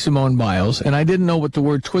want to talk Simone Biles, and I didn't know what the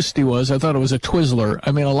word twisty was. I thought it was a Twizzler.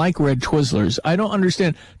 I mean, I like red Twizzlers. I don't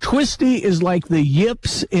understand. Twisty is like the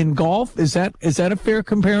yips in golf. Is that a fair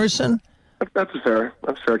comparison? That's a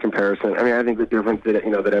fair comparison. I mean, I think the difference that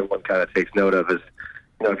that everyone kind of takes note of is,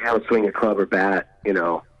 if you don't swing a club or bat,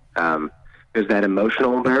 there's that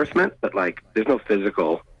emotional embarrassment, but like there's no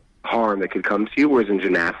physical harm that could come to you, whereas in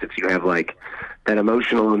gymnastics you have like that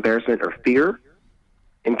emotional embarrassment or fear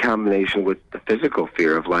in combination with the physical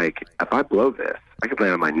fear of like, if I blow this, I could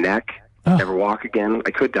land on my neck, never walk again,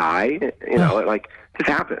 I could die. Like this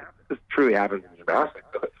happens. This truly happens in gymnastics.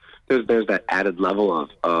 So there's that added level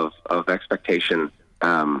of expectation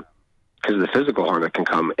because of the physical harm that can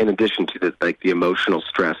come in addition to the emotional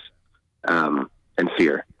stress and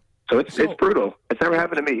fear. So it's brutal. It's never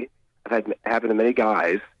happened to me. I've had it happen to many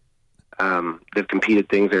guys. They've competed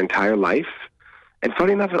things their entire life. And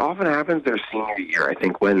funny enough, it often happens their senior year, I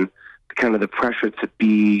think, when kind of the pressure to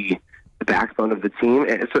be the backbone of the team.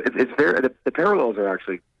 And so it's very, the parallels are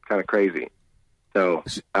actually kind of crazy. So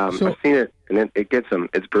I've seen it, and it gets them.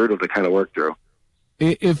 It's brutal to kind of work through.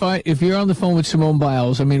 If you're on the phone with Simone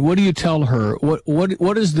Biles, I mean, what do you tell her?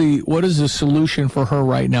 What is the solution for her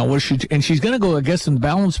right now? And she's going to go, I guess, in the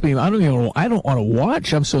balance beam. I don't want to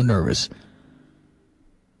watch. I'm so nervous.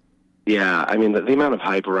 Yeah, I mean, the amount of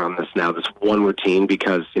hype around this now, this one routine,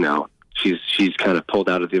 because, she's kind of pulled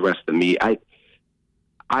out of the rest of the meet. I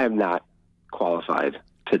am not qualified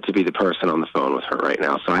to be the person on the phone with her right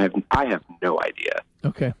now, so I have no idea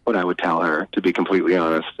what I would tell her, to be completely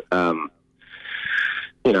honest.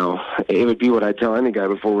 It would be what I'd tell any guy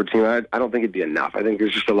before routine. I don't think it'd be enough. I think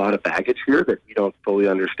there's just a lot of baggage here that you don't fully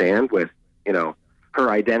understand with, her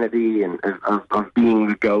identity and of being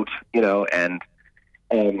the GOAT, and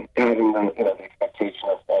having the expectation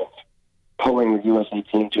of pulling the USA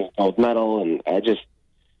team to a gold medal, and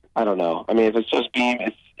I don't know. I mean, if it's just beam,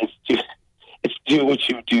 it's do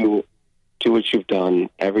what you've done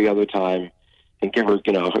every other time, and give her,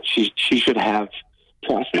 she should have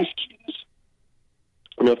process cues.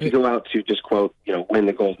 If you go out to just quote, win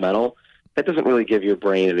the gold medal, that doesn't really give your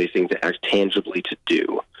brain anything to act tangibly to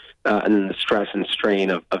do, and then the stress and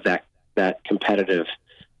strain of that competitive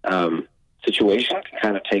situation can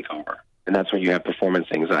kind of take over, and that's when you have performance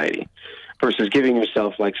anxiety versus giving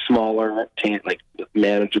yourself like smaller,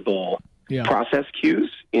 manageable process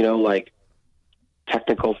cues, like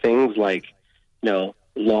technical things like,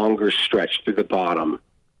 longer stretch through the bottom,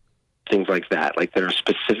 things like that, like that are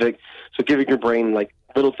specific. So giving your brain like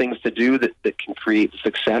little things to do that can create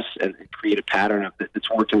success and create a pattern that's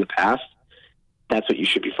worked in the past. That's what you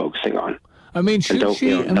should be focusing on. I mean,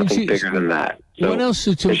 nothing bigger than that. So what else?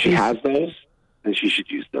 If she has those, then she should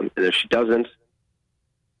use them. And if she doesn't,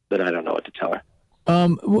 then I don't know what to tell her.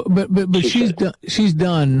 But she's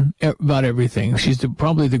done about everything. She's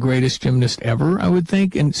probably the greatest gymnast ever, I would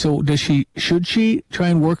think. And so, should she try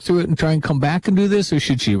and work through it and try and come back and do this, or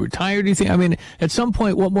should she retire? Do you think? I mean, at some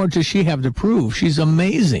point, what more does she have to prove? She's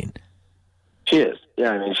amazing. She is.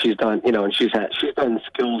 Yeah, I mean, she's done. And she's done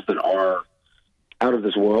skills that are out of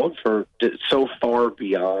this world for so far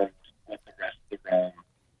beyond what the rest of the realm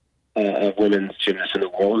of women's gymnasts in the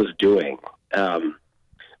world is doing.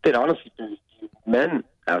 That honestly, men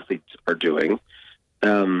athletes are doing.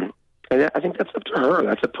 And I think that's up to her.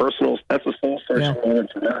 That's a soul searching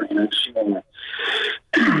moment for her. She want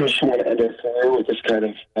to end her career with this kind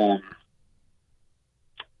of,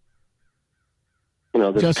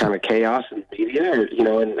 this kind of chaos in the media, and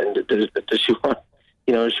does she want,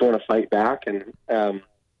 does she want to fight back and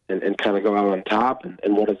kind of go out on top?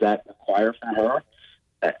 And what does that require from her?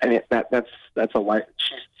 I mean, that's a life.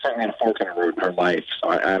 She's certainly in a fork in the road in her life, so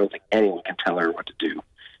I don't think anyone can tell her what to do.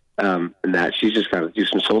 And that she's just got to do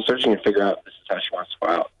some soul searching and figure out this is how she wants to go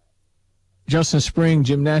out. Justin Spring,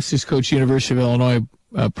 gymnastics coach, University of Illinois,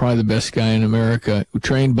 probably the best guy in America,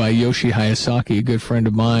 trained by Yoshi Hayasaki, a good friend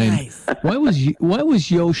of mine. Nice. Why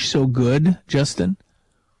was Yoshi so good, Justin?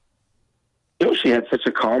 Yoshi had such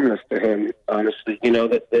a calmness to him, honestly.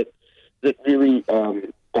 That really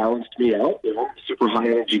balanced me out. Super high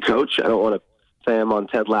energy coach. I don't want to say I'm on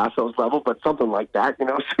Ted Lasso's level, but something like that.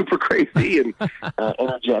 Super crazy and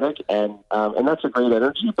energetic, and that's a great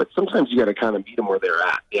energy. But sometimes you got to kind of meet them where they're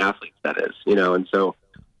at, the athletes, that is. And so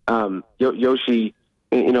Yoshi,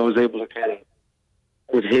 was able to kind of,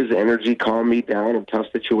 with his energy, calm me down in tough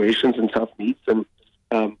situations and tough meets. And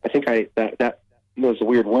I think that was a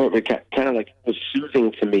weird word, but kind of like was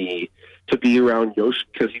soothing to me to be around Yoshi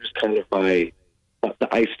because he was kind of the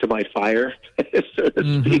ice to my fire, so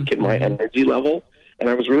to speak, in my energy level, and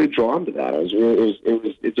I was really drawn to that.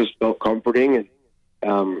 It just felt comforting and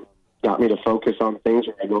got me to focus on things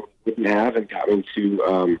where I normally wouldn't have, and got me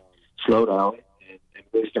to slow down and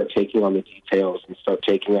really start taking on the details and start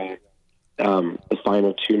taking on the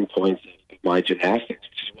finer tune points of my gymnastics,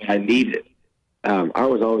 which is what I needed. I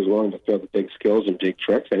was always willing to throw the big skills and big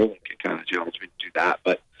tricks. Anyone could kind of challenge me to do that,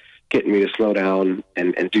 but getting me to slow down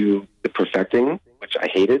and do the perfecting, which I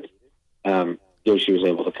hated, Yoshi was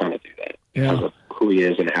able to kind of do that because of who he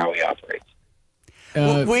is and how he operates.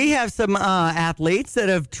 We have some athletes that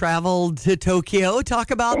have traveled to Tokyo.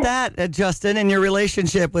 Talk about that, Justin, and your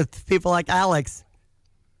relationship with people like Alex.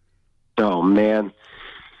 Oh, man.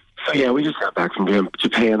 So, yeah, we just got back from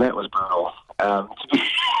Japan. That was brutal.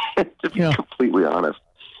 To be completely honest,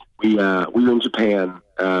 we were in Japan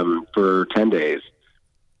for 10 days.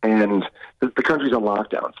 And the country's on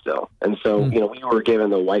lockdown still. And so, we were given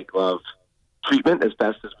the white glove treatment as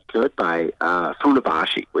best as we could by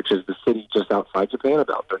Funabashi, which is the city just outside Japan,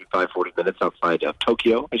 about 35, 40 minutes outside of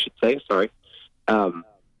Tokyo, I should say. Sorry.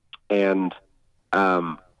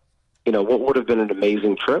 What would have been an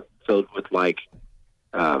amazing trip filled with,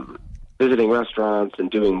 visiting restaurants and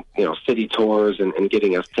doing, city tours and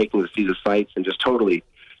getting us taking to see the sights and just totally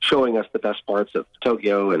showing us the best parts of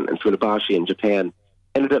Tokyo and Funabashi and Japan,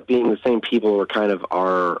 ended up being the same people who were kind of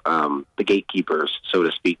our the gatekeepers, so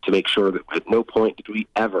to speak, to make sure that at no point did we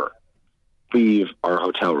ever leave our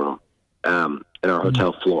hotel room and our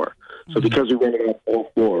hotel floor. So because we rented out the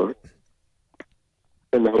whole floor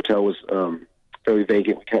and the hotel was fairly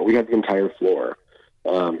vacant, we had the entire floor.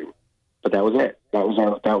 But that was it. That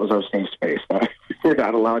was our safe space. We were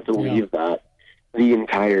not allowed to leave that the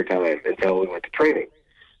entire time until we went to training.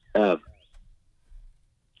 So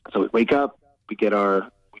we wake up. We get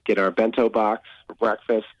our bento box for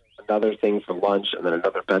breakfast, another thing for lunch, and then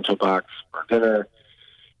another bento box for dinner.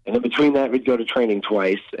 And in between that, we'd go to training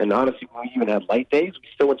twice. And honestly, when we even had light days, we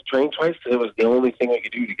still went to training twice because it was the only thing we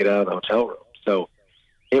could do to get out of the hotel room. So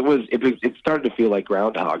it started to feel like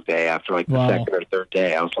Groundhog Day after the second or third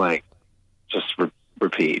day. I was like, just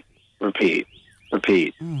repeat. So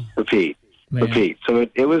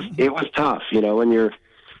it was tough, when you're.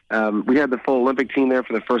 We had the full Olympic team there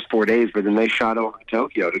for the first 4 days, but then they shot over to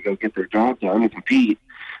Tokyo to go get their job done and compete.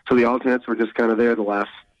 So the alternates were just kind of there the last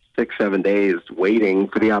 6-7 days waiting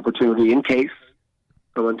for the opportunity in case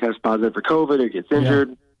someone tests positive for COVID or gets injured.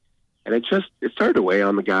 Yeah. And it started to weigh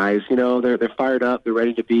on the guys. They're fired up. They're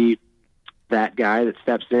ready to be that guy that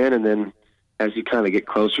steps in. And then as you kind of get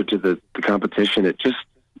closer to the competition, it just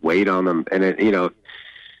weighed on them. And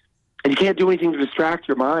and you can't do anything to distract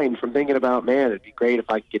your mind from thinking about, man, it'd be great if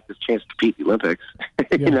I could get this chance to compete in the Olympics. Just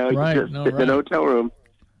sit in a hotel room.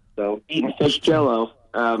 So eating fish Jell-O.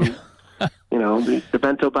 The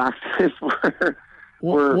bento boxes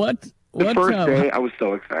were The first day, I was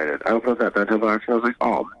so excited. I opened up that bento box, and I was like,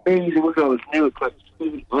 oh, amazing. Look at all this new eclectic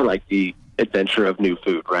food. I like the adventure of new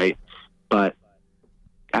food, right? But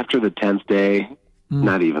after the 10th day,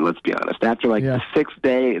 not even, let's be honest. After the 6th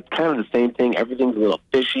day, it's kind of the same thing. Everything's a little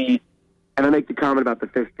fishy. And I make the comment about the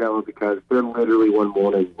fish jello because there literally one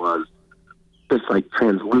morning was this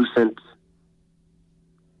translucent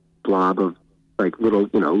blob of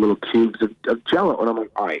little cubes of jello. And I'm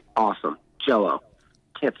like, all right, awesome. Jello.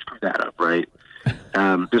 Can't screw that up, right?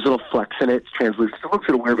 There's little flecks in it. It's translucent. It looks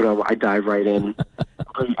a little weird, but I dive right in.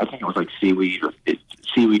 I think it was seaweed or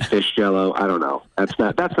seaweed fish jello. I don't know. That's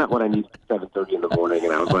not what I need at 7:30 in the morning.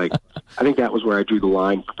 And I was like, I think that was where I drew the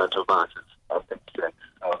line for bento boxes. I was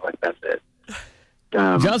like, that's it.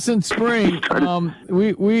 Justin Spring,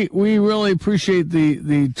 we really appreciate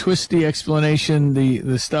the twisty explanation,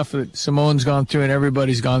 the stuff that Simone's gone through and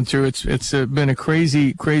everybody's gone through. It's been a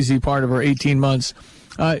crazy part of our 18 months.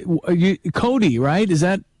 Cody, right? Is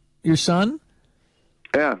that your son?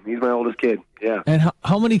 Yeah, he's my oldest kid. Yeah. And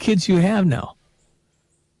how many kids do you have now?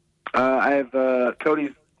 I have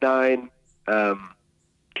Cody's 9.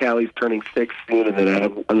 Callie's turning 6 soon, and then I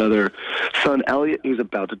have another son, Elliot, who's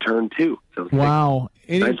about to turn 2. So wow.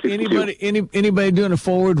 Anybody doing a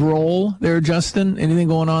forward roll there, Justin? Anything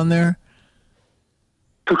going on there?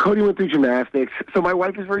 So Cody went through gymnastics. So my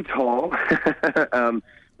wife is very tall,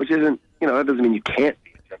 which isn't, that doesn't mean you can't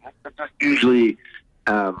be a gymnast. That just usually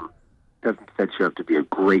doesn't set you up to be a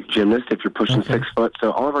great gymnast if you're pushing 6 foot.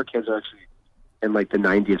 So all of our kids are actually in the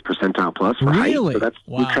 90th percentile plus for height. So that's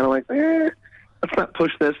we're kind of let's not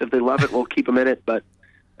push this. If they love it, we'll keep them in it. But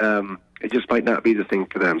it just might not be the thing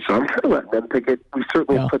for them. So I'm kind of letting them pick it. We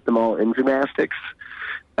certainly put them all in gymnastics.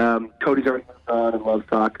 Cody's already moved on and loves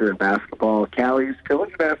soccer and basketball. Callie's still in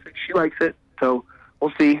gymnastics. She likes it. So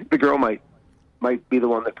we'll see. The girl might be the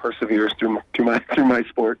one that perseveres through my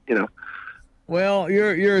sport. Well,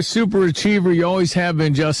 you're a super achiever. You always have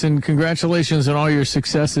been, Justin. Congratulations on all your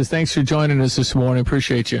successes. Thanks for joining us this morning.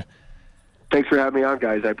 Appreciate you. Thanks for having me on,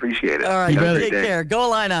 guys. I appreciate it. All right, take care. Go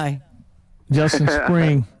Illini. Justin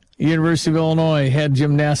Spring, University of Illinois, head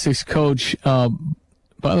gymnastics coach. By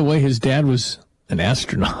the way, his dad was an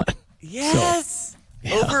astronaut. Yes.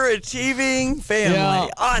 So, overachieving family. Yeah.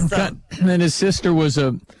 Awesome. And his sister was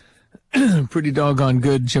a pretty doggone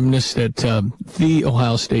good gymnast at the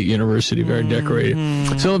Ohio State University, very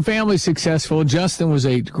decorated. So the family's successful. Justin was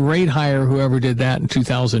a great hire, whoever did that in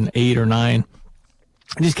 2008 or 9.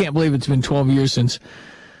 I just can't believe it's been 12 years since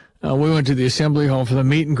we went to the Assembly Hall for the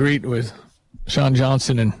meet and greet with Sean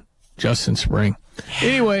Johnson and Justin Spring.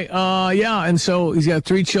 Anyway, and so he's got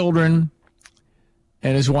 3 children,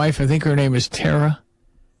 and his wife, I think her name is Tara,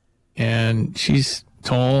 and she's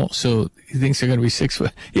tall, so he thinks they're going to be 6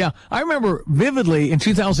 foot. Yeah, I remember vividly in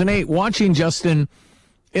 2008 watching Justin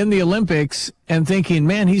in the Olympics and thinking,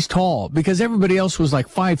 man, he's tall, because everybody else was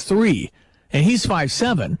 5'3", and he's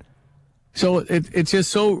 5'7". So it's just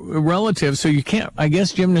so relative. So you can't, I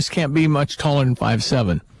guess gymnasts can't be much taller than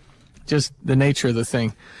 5'7". Just the nature of the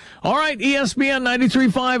thing. All right, ESPN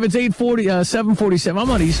 93.5, it's 7:47.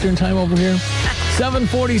 I'm on Eastern time over here.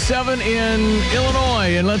 7:47 in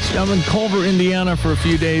Illinois, and I'm in Culver, Indiana for a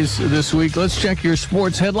few days this week. Let's check your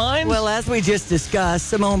sports headlines. Well, as we just discussed,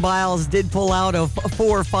 Simone Biles did pull out of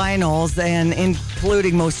 4 finals, and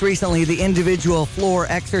including most recently the individual floor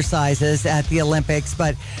exercises at the Olympics,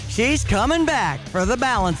 but she's coming back for the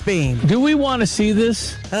balance beam. Do we want to see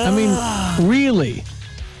this? I mean, really?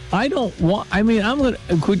 I don't want, I'm going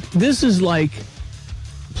to, this is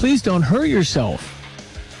please don't hurt yourself.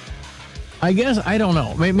 I guess, I don't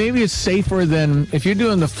know. Maybe it's safer than if you're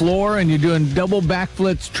doing the floor and you're doing double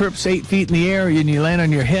backflips, trips 8 feet in the air, and you land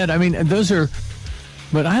on your head. I mean, those are,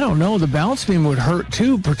 but I don't know. The balance beam would hurt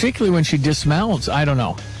too, particularly when she dismounts. I don't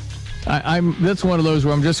know. That's one of those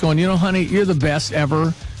where I'm just going, honey, you're the best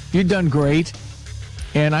ever. You've done great.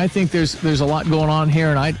 And I think there's a lot going on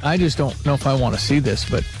here, and I just don't know if I want to see this.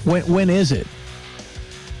 But when is it?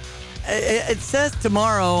 It says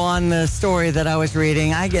tomorrow on the story that I was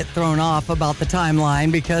reading. I get thrown off about the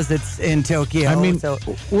timeline because it's in Tokyo. I mean,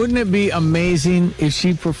 wouldn't it be amazing if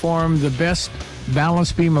she performed the best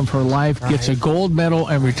balance beam of her life, gets a gold medal,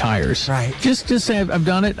 and retires? Right. Just say, I've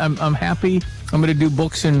done it. I'm happy. I'm going to do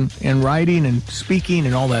books and writing and speaking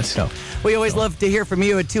and all that stuff. We always love to hear from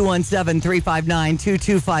you at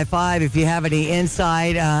 217-359-2255 if you have any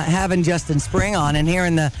insight. Having Justin Spring on and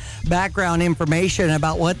hearing the background information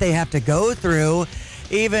about what they have to go through.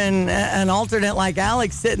 Even an alternate like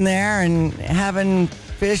Alex sitting there and having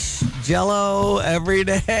fish Jello every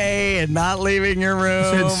day and not leaving your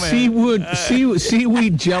room. Said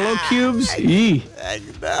seaweed Jello cubes. Eee.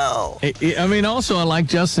 No. I mean, also I like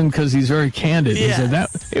Justin because he's very candid. Yes. He said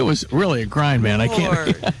that it was really a grind, man. I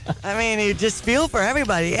can't. I mean, you just feel for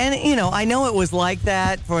everybody, and I know it was like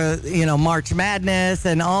that for March Madness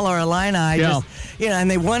and all our Illini. Yeah.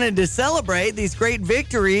 And they wanted to celebrate these great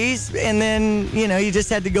victories, and then you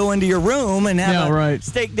just had to go into your room and have a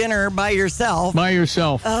steak dinner by yourself.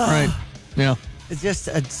 Right? Yeah. It's just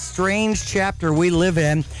a strange chapter we live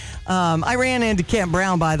in. I ran into Kent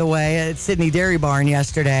Brown, by the way, at Sydney Dairy Barn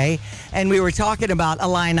yesterday, and we were talking about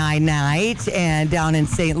Illini Night and down in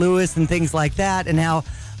St. Louis and things like that, and how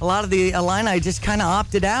a lot of the Illini just kind of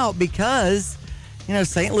opted out because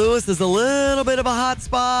St. Louis is a little bit of a hot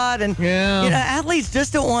spot, and athletes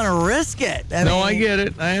just don't want to risk it. I get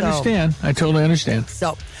it. I understand. I totally understand.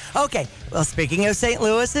 So, okay. Well, speaking of St.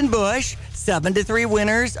 Louis and Busch, 7-3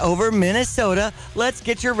 winners over Minnesota. Let's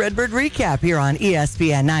get your Redbird recap here on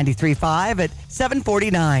ESPN 93.5 at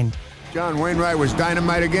 7:49. John Wainwright was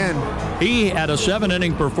dynamite again. He had a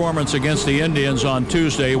 7-inning performance against the Indians on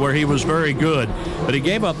Tuesday where he was very good. But he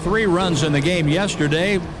gave up 3 runs in the game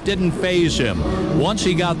yesterday. Didn't faze him. Once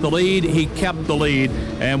he got the lead, he kept the lead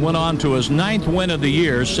and went on to his 9th win of the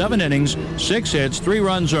year. 7 innings, 6 hits, 3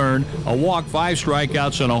 runs earned, a walk, 5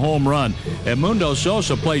 strikeouts, and a home run. Edmundo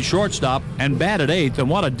Sosa played shortstop and batted 8th, and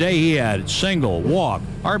what a day he had. Single, walk,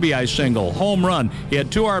 RBI single, home run. He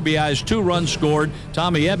had 2 RBIs, 2 runs scored.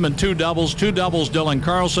 Tommy Edman, 2 doubles, Dylan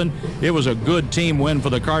Carlson. It was a good team win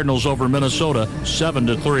for the Cardinals over Minnesota,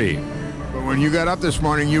 7-3. But when you got up this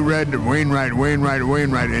morning, you read Wainwright,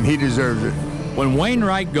 and he deserves it. When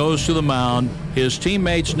Wainwright goes to the mound, his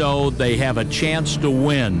teammates know they have a chance to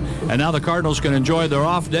win. And now the Cardinals can enjoy their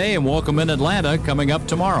off day and welcome in Atlanta coming up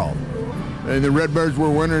tomorrow. And the Redbirds were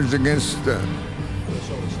winners against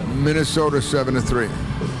Minnesota 7-3.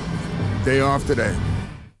 Day off today.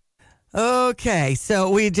 Okay, so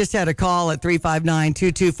we just had a call at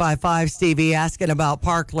 359-2255, Stevie, asking about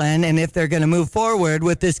Parkland and if they're going to move forward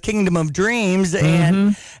with this Kingdom of Dreams.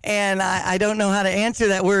 And I don't know how to answer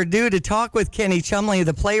that. We're due to talk with Kenny Chumley,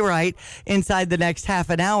 the playwright, inside the next half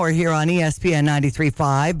an hour here on ESPN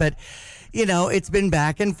 93.5. But it's been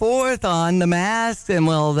back and forth on the masks, and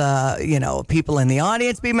will the, people in the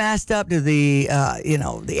audience be masked up? Do the,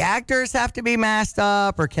 the actors have to be masked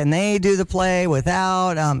up, or can they do the play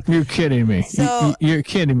without? You're kidding me. So, you're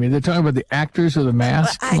kidding me. They're talking about the actors or the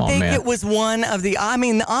mask? I think it was one of the,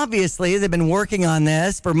 obviously they've been working on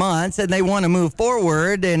this for months, and they want to move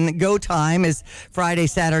forward, and go time is Friday,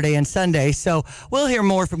 Saturday, and Sunday. So we'll hear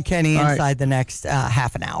more from Kenny inside the next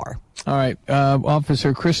half an hour. All right.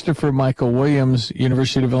 Officer Christopher Michael Williams,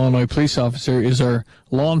 University of Illinois police officer, is our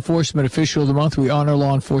law enforcement official of the month. We honor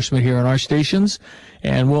law enforcement here on our stations,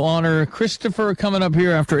 and we'll honor Christopher coming up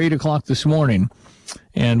here after 8 o'clock this morning.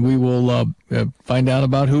 And we will find out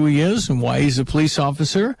about who he is and why he's a police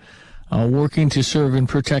officer working to serve and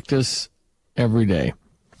protect us every day.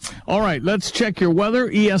 All right, let's check your weather.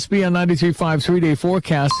 ESPN 93.5 3-day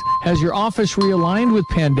forecast. Has your office realigned with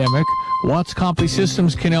pandemic? Watts Copy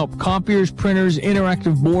Systems can help copiers, printers,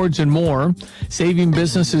 interactive boards, and more. Saving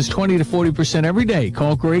businesses 20 to 40% every day.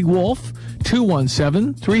 Call Greg Wolf,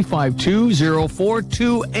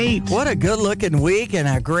 217-352-0428. What a good-looking week and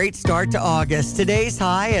a great start to August. Today's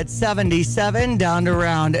high at 77, down to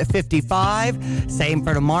around 55. Same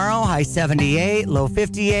for tomorrow, high 78, low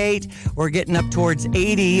 58. We're getting up towards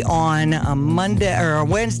 80 on a Monday or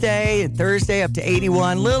Wednesday, Thursday up to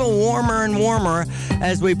 81. A little warmer and warmer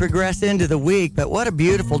as we progress into the week, but what a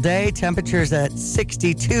beautiful day. Temperatures at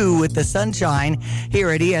 62 with the sunshine here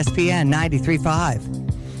at ESPN 93.5.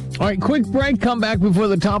 All right, quick break. Come back before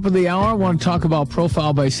the top of the hour. I want to talk about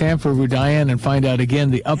Profile by Sanford with Diane and find out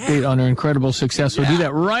again the update on her incredible success. We'll do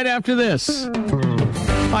that right after this.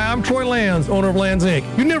 Hi, I'm Troy Lands, owner of Lands Inc.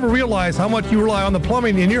 You never realize how much you rely on the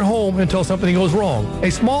plumbing in your home until something goes wrong.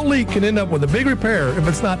 A small leak can end up with a big repair if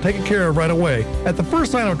it's not taken care of right away. At the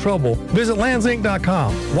first sign of trouble, visit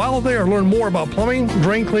landsinc.com. While there, learn more about plumbing,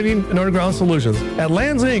 drain cleaning, and underground solutions. At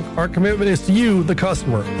Lands Inc., our commitment is to you, the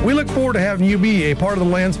customer. We look forward to having you be a part of the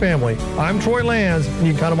Lands family. I'm Troy Lands, and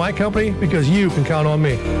you can count on my company because you can count on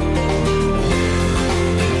me.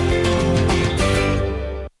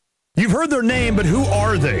 You've You've heard their name, but who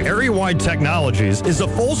are they? Area-Wide Technologies is a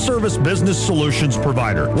full-service business solutions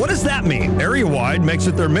provider. What does that mean? Area-Wide makes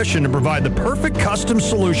it their mission to provide the perfect custom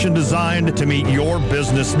solution designed to meet your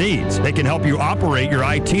business needs. They can help you operate your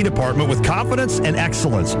IT department with confidence and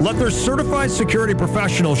excellence. Let their certified security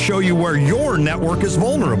professionals show you where your network is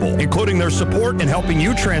vulnerable, including their support in helping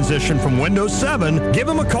you transition from Windows 7. Give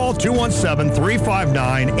them a call,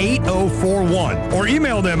 217-359-8041, or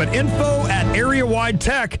email them at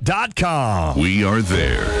info@areawidetech.com. We are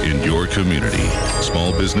there in your community.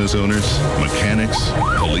 Small business owners, mechanics,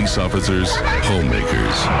 police officers,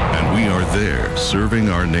 homemakers. And we are there serving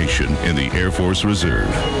our nation in the Air Force Reserve.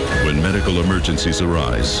 When medical emergencies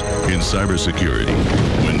arise, in cybersecurity,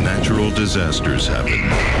 when natural disasters happen,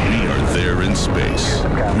 we are there in space.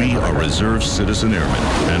 We are Reserve Citizen Airmen,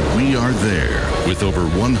 and we are there with over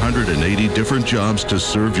 180 different jobs to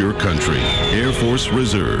serve your country. Air Force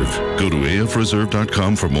Reserve. Go to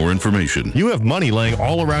afreserve.com for more information. You have money laying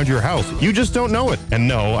all around your house. You just don't know it. And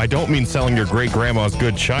no, I don't mean selling your great-grandma's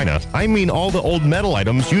good china. I mean all the old metal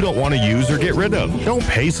items you don't want to use or get rid of. Don't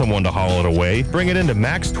pay someone to haul it away. Bring it into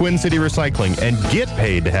Max Twin City Recycling and get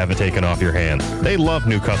paid to have it taken off your hands. They love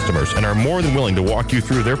new customers and are more than willing to walk you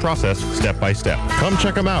through their process step by step. Come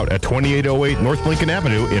check them out at 2808 North Lincoln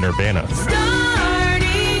Avenue in Urbana.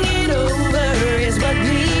 Starting it over is what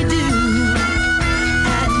we do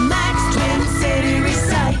at Max Twin City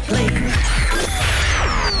Recycling.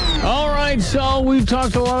 All right, so we've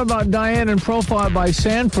talked a lot about Diane and Profile by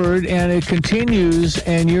Sanford, and it continues,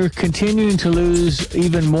 and you're continuing to lose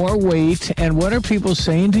even more weight. And what are people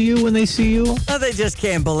saying to you when they see you? Oh, they just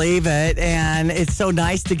can't believe it, and it's so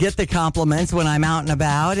nice to get the compliments when I'm out and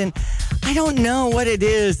about. And I don't know what it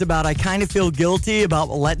is about. I kind of feel guilty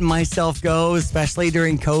about letting myself go, especially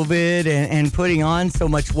during COVID and putting on so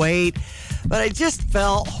much weight. But I just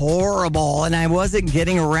felt horrible, and I wasn't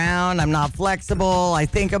getting around. I'm not flexible. I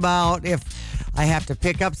think about if I have to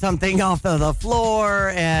pick up something off of the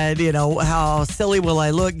floor, and, you know, how silly will I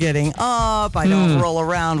look getting up? I don't roll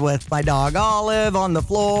around with my dog Olive on the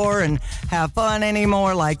floor and have fun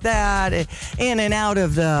anymore like that. In and out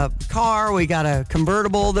of the car, we got a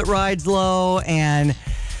convertible that rides low, and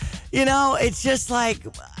you know, it's just like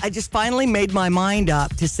I just finally made my mind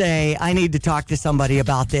up to say I need to talk to somebody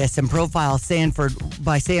about this. And Profile Sanford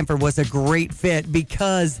by Sanford was a great fit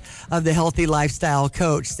because of the healthy lifestyle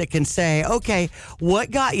coach that can say, okay,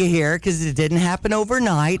 what got you here? Because it didn't happen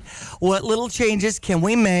overnight. What little changes can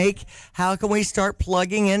we make? How can we start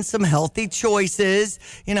plugging in some healthy choices?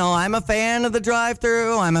 You know, I'm a fan of the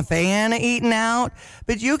drive-thru. I'm a fan of eating out.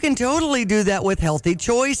 But you can totally do that with healthy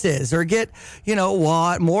choices, or get, you know,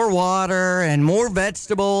 more water and more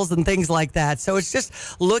vegetables and things like that. So it's just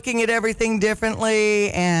looking at everything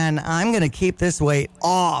differently, and I'm going to keep this weight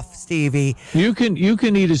off, Stevie. You can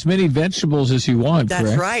eat as many vegetables as you want. That's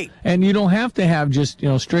correct? Right. And you don't have to have just, you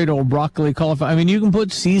know, straight old broccoli, cauliflower. I mean, you can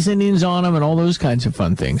put seasonings on them and all those kinds of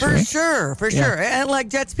fun things, right? For sure. And like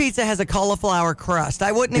Jet's Pizza has a cauliflower crust.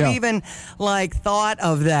 I wouldn't have even thought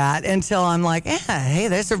of that until I'm like, hey,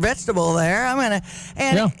 there's a vegetable there. I'm gonna.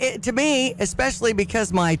 And to me, especially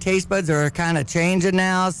because my taste buds are kind of changing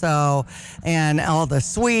now, so, and all the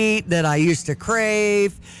sweet that I used to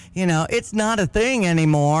crave, you know, it's not a thing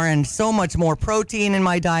anymore, and so much more protein in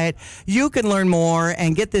my diet. You can learn more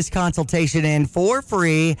and get this consultation in for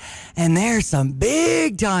free, and there's some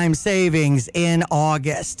big time savings in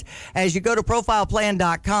August as you go to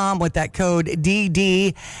profileplan.com with that code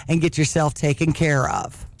DD and get yourself taken care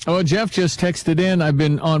of. Oh, Jeff just texted in. I've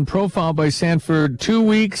been on Profile by Sanford 2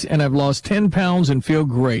 weeks, and I've lost 10 pounds and feel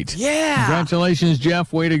great. Yeah. Congratulations,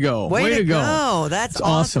 Jeff. Way to go. Way to go. That's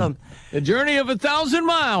awesome. The journey of 1,000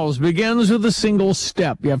 miles begins with a single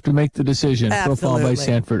step. You have to make the decision. Absolutely. Profile by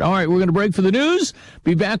Sanford. All right, we're going to break for the news.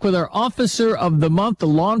 Be back with our Officer of the Month, the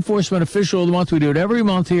Law Enforcement Official of the Month. We do it every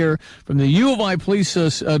month here from the U of I Police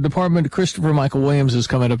Department. Christopher Michael Williams is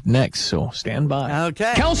coming up next, so stand by.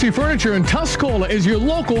 Okay. Kelsey Furniture in Tuscola is your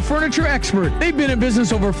local furniture expert. They've been in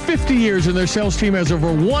business over 50 years, and their sales team has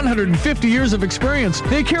over 150 years of experience.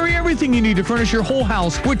 They carry everything you need to furnish your whole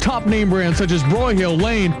house with top name brands such as Broyhill,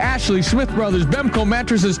 Lane, Ashley, Smith Brothers, Bemco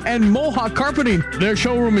mattresses, and Mohawk carpeting. Their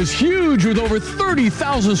showroom is huge with over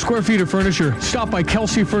 30,000 square feet of furniture. Stop by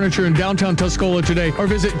Kelsey Furniture in downtown Tuscola today, or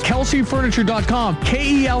visit kelseyfurniture.com,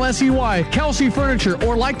 K-E-L-S-E-Y, Kelsey Furniture,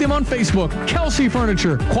 or like them on Facebook. Kelsey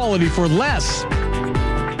Furniture, quality for less.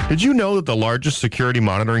 Did you know that the largest security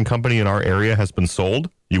monitoring company in our area has been sold?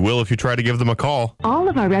 You will if you try to give them a call. All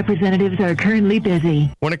of our representatives are currently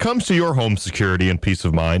busy. When it comes to your home security and peace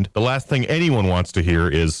of mind, the last thing anyone wants to hear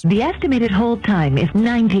is, The estimated hold time is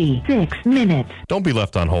 96 minutes. Don't be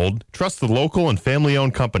left on hold. Trust the local and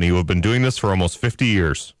family-owned company who have been doing this for almost 50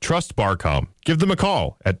 years. Trust Barcom. Give them a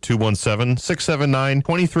call at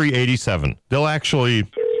 217-679-2387. They'll actually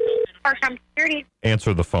Barcom Security.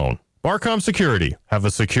 answer the phone. Barcom Security. Have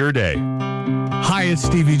a secure day. Hi, it's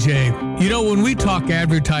Stevie J. You know, when we talk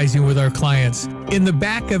advertising with our clients, in the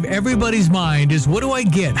back of everybody's mind is, what do I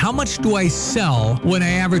get? How much do I sell when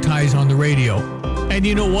I advertise on the radio? And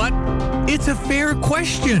you know what? It's a fair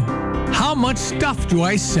question. How much stuff do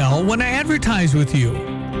I sell when I advertise with you?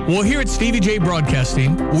 Well, here at Stevie J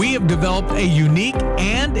Broadcasting, we have developed a unique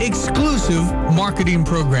and exclusive marketing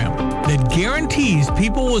program that guarantees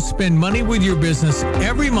people will spend money with your business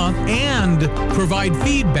every month and provide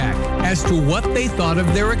feedback as to what they thought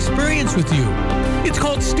of their experience with you. It's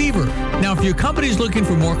called Stever. Now, if your company is looking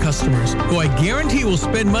for more customers who I guarantee will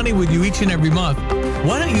spend money with you each and every month,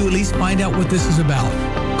 why don't you at least find out what this is about?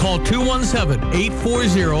 Call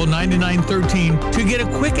 217-840-9913 to get a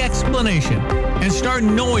quick explanation and start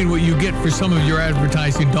knowing what you get for some of your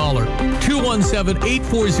advertising dollar.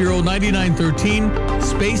 217-840-9913.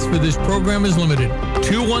 Space for this program is limited.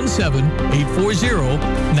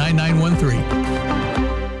 217-840-9913.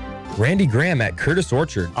 Randy Graham at Curtis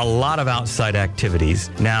Orchard. A lot of outside activities.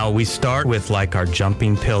 Now, we start with like our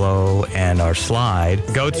jumping pillow and our slide.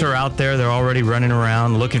 Goats are out there. They're already running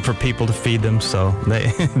around looking for people to feed them, so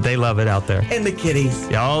they love it out there. And the kitties.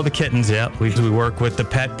 Yeah, all the kittens, yeah. We work with the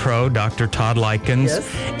pet pro, Dr. Todd Likens,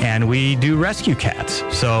 and we do rescue cats.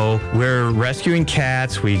 So we're rescuing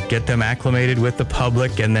cats, we get them acclimated with the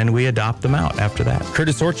public, and then we adopt them out after that.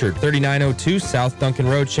 Curtis Orchard, 3902 South Duncan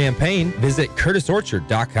Road, Champaign. Visit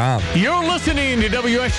curtisorchard.com. You're listening to WX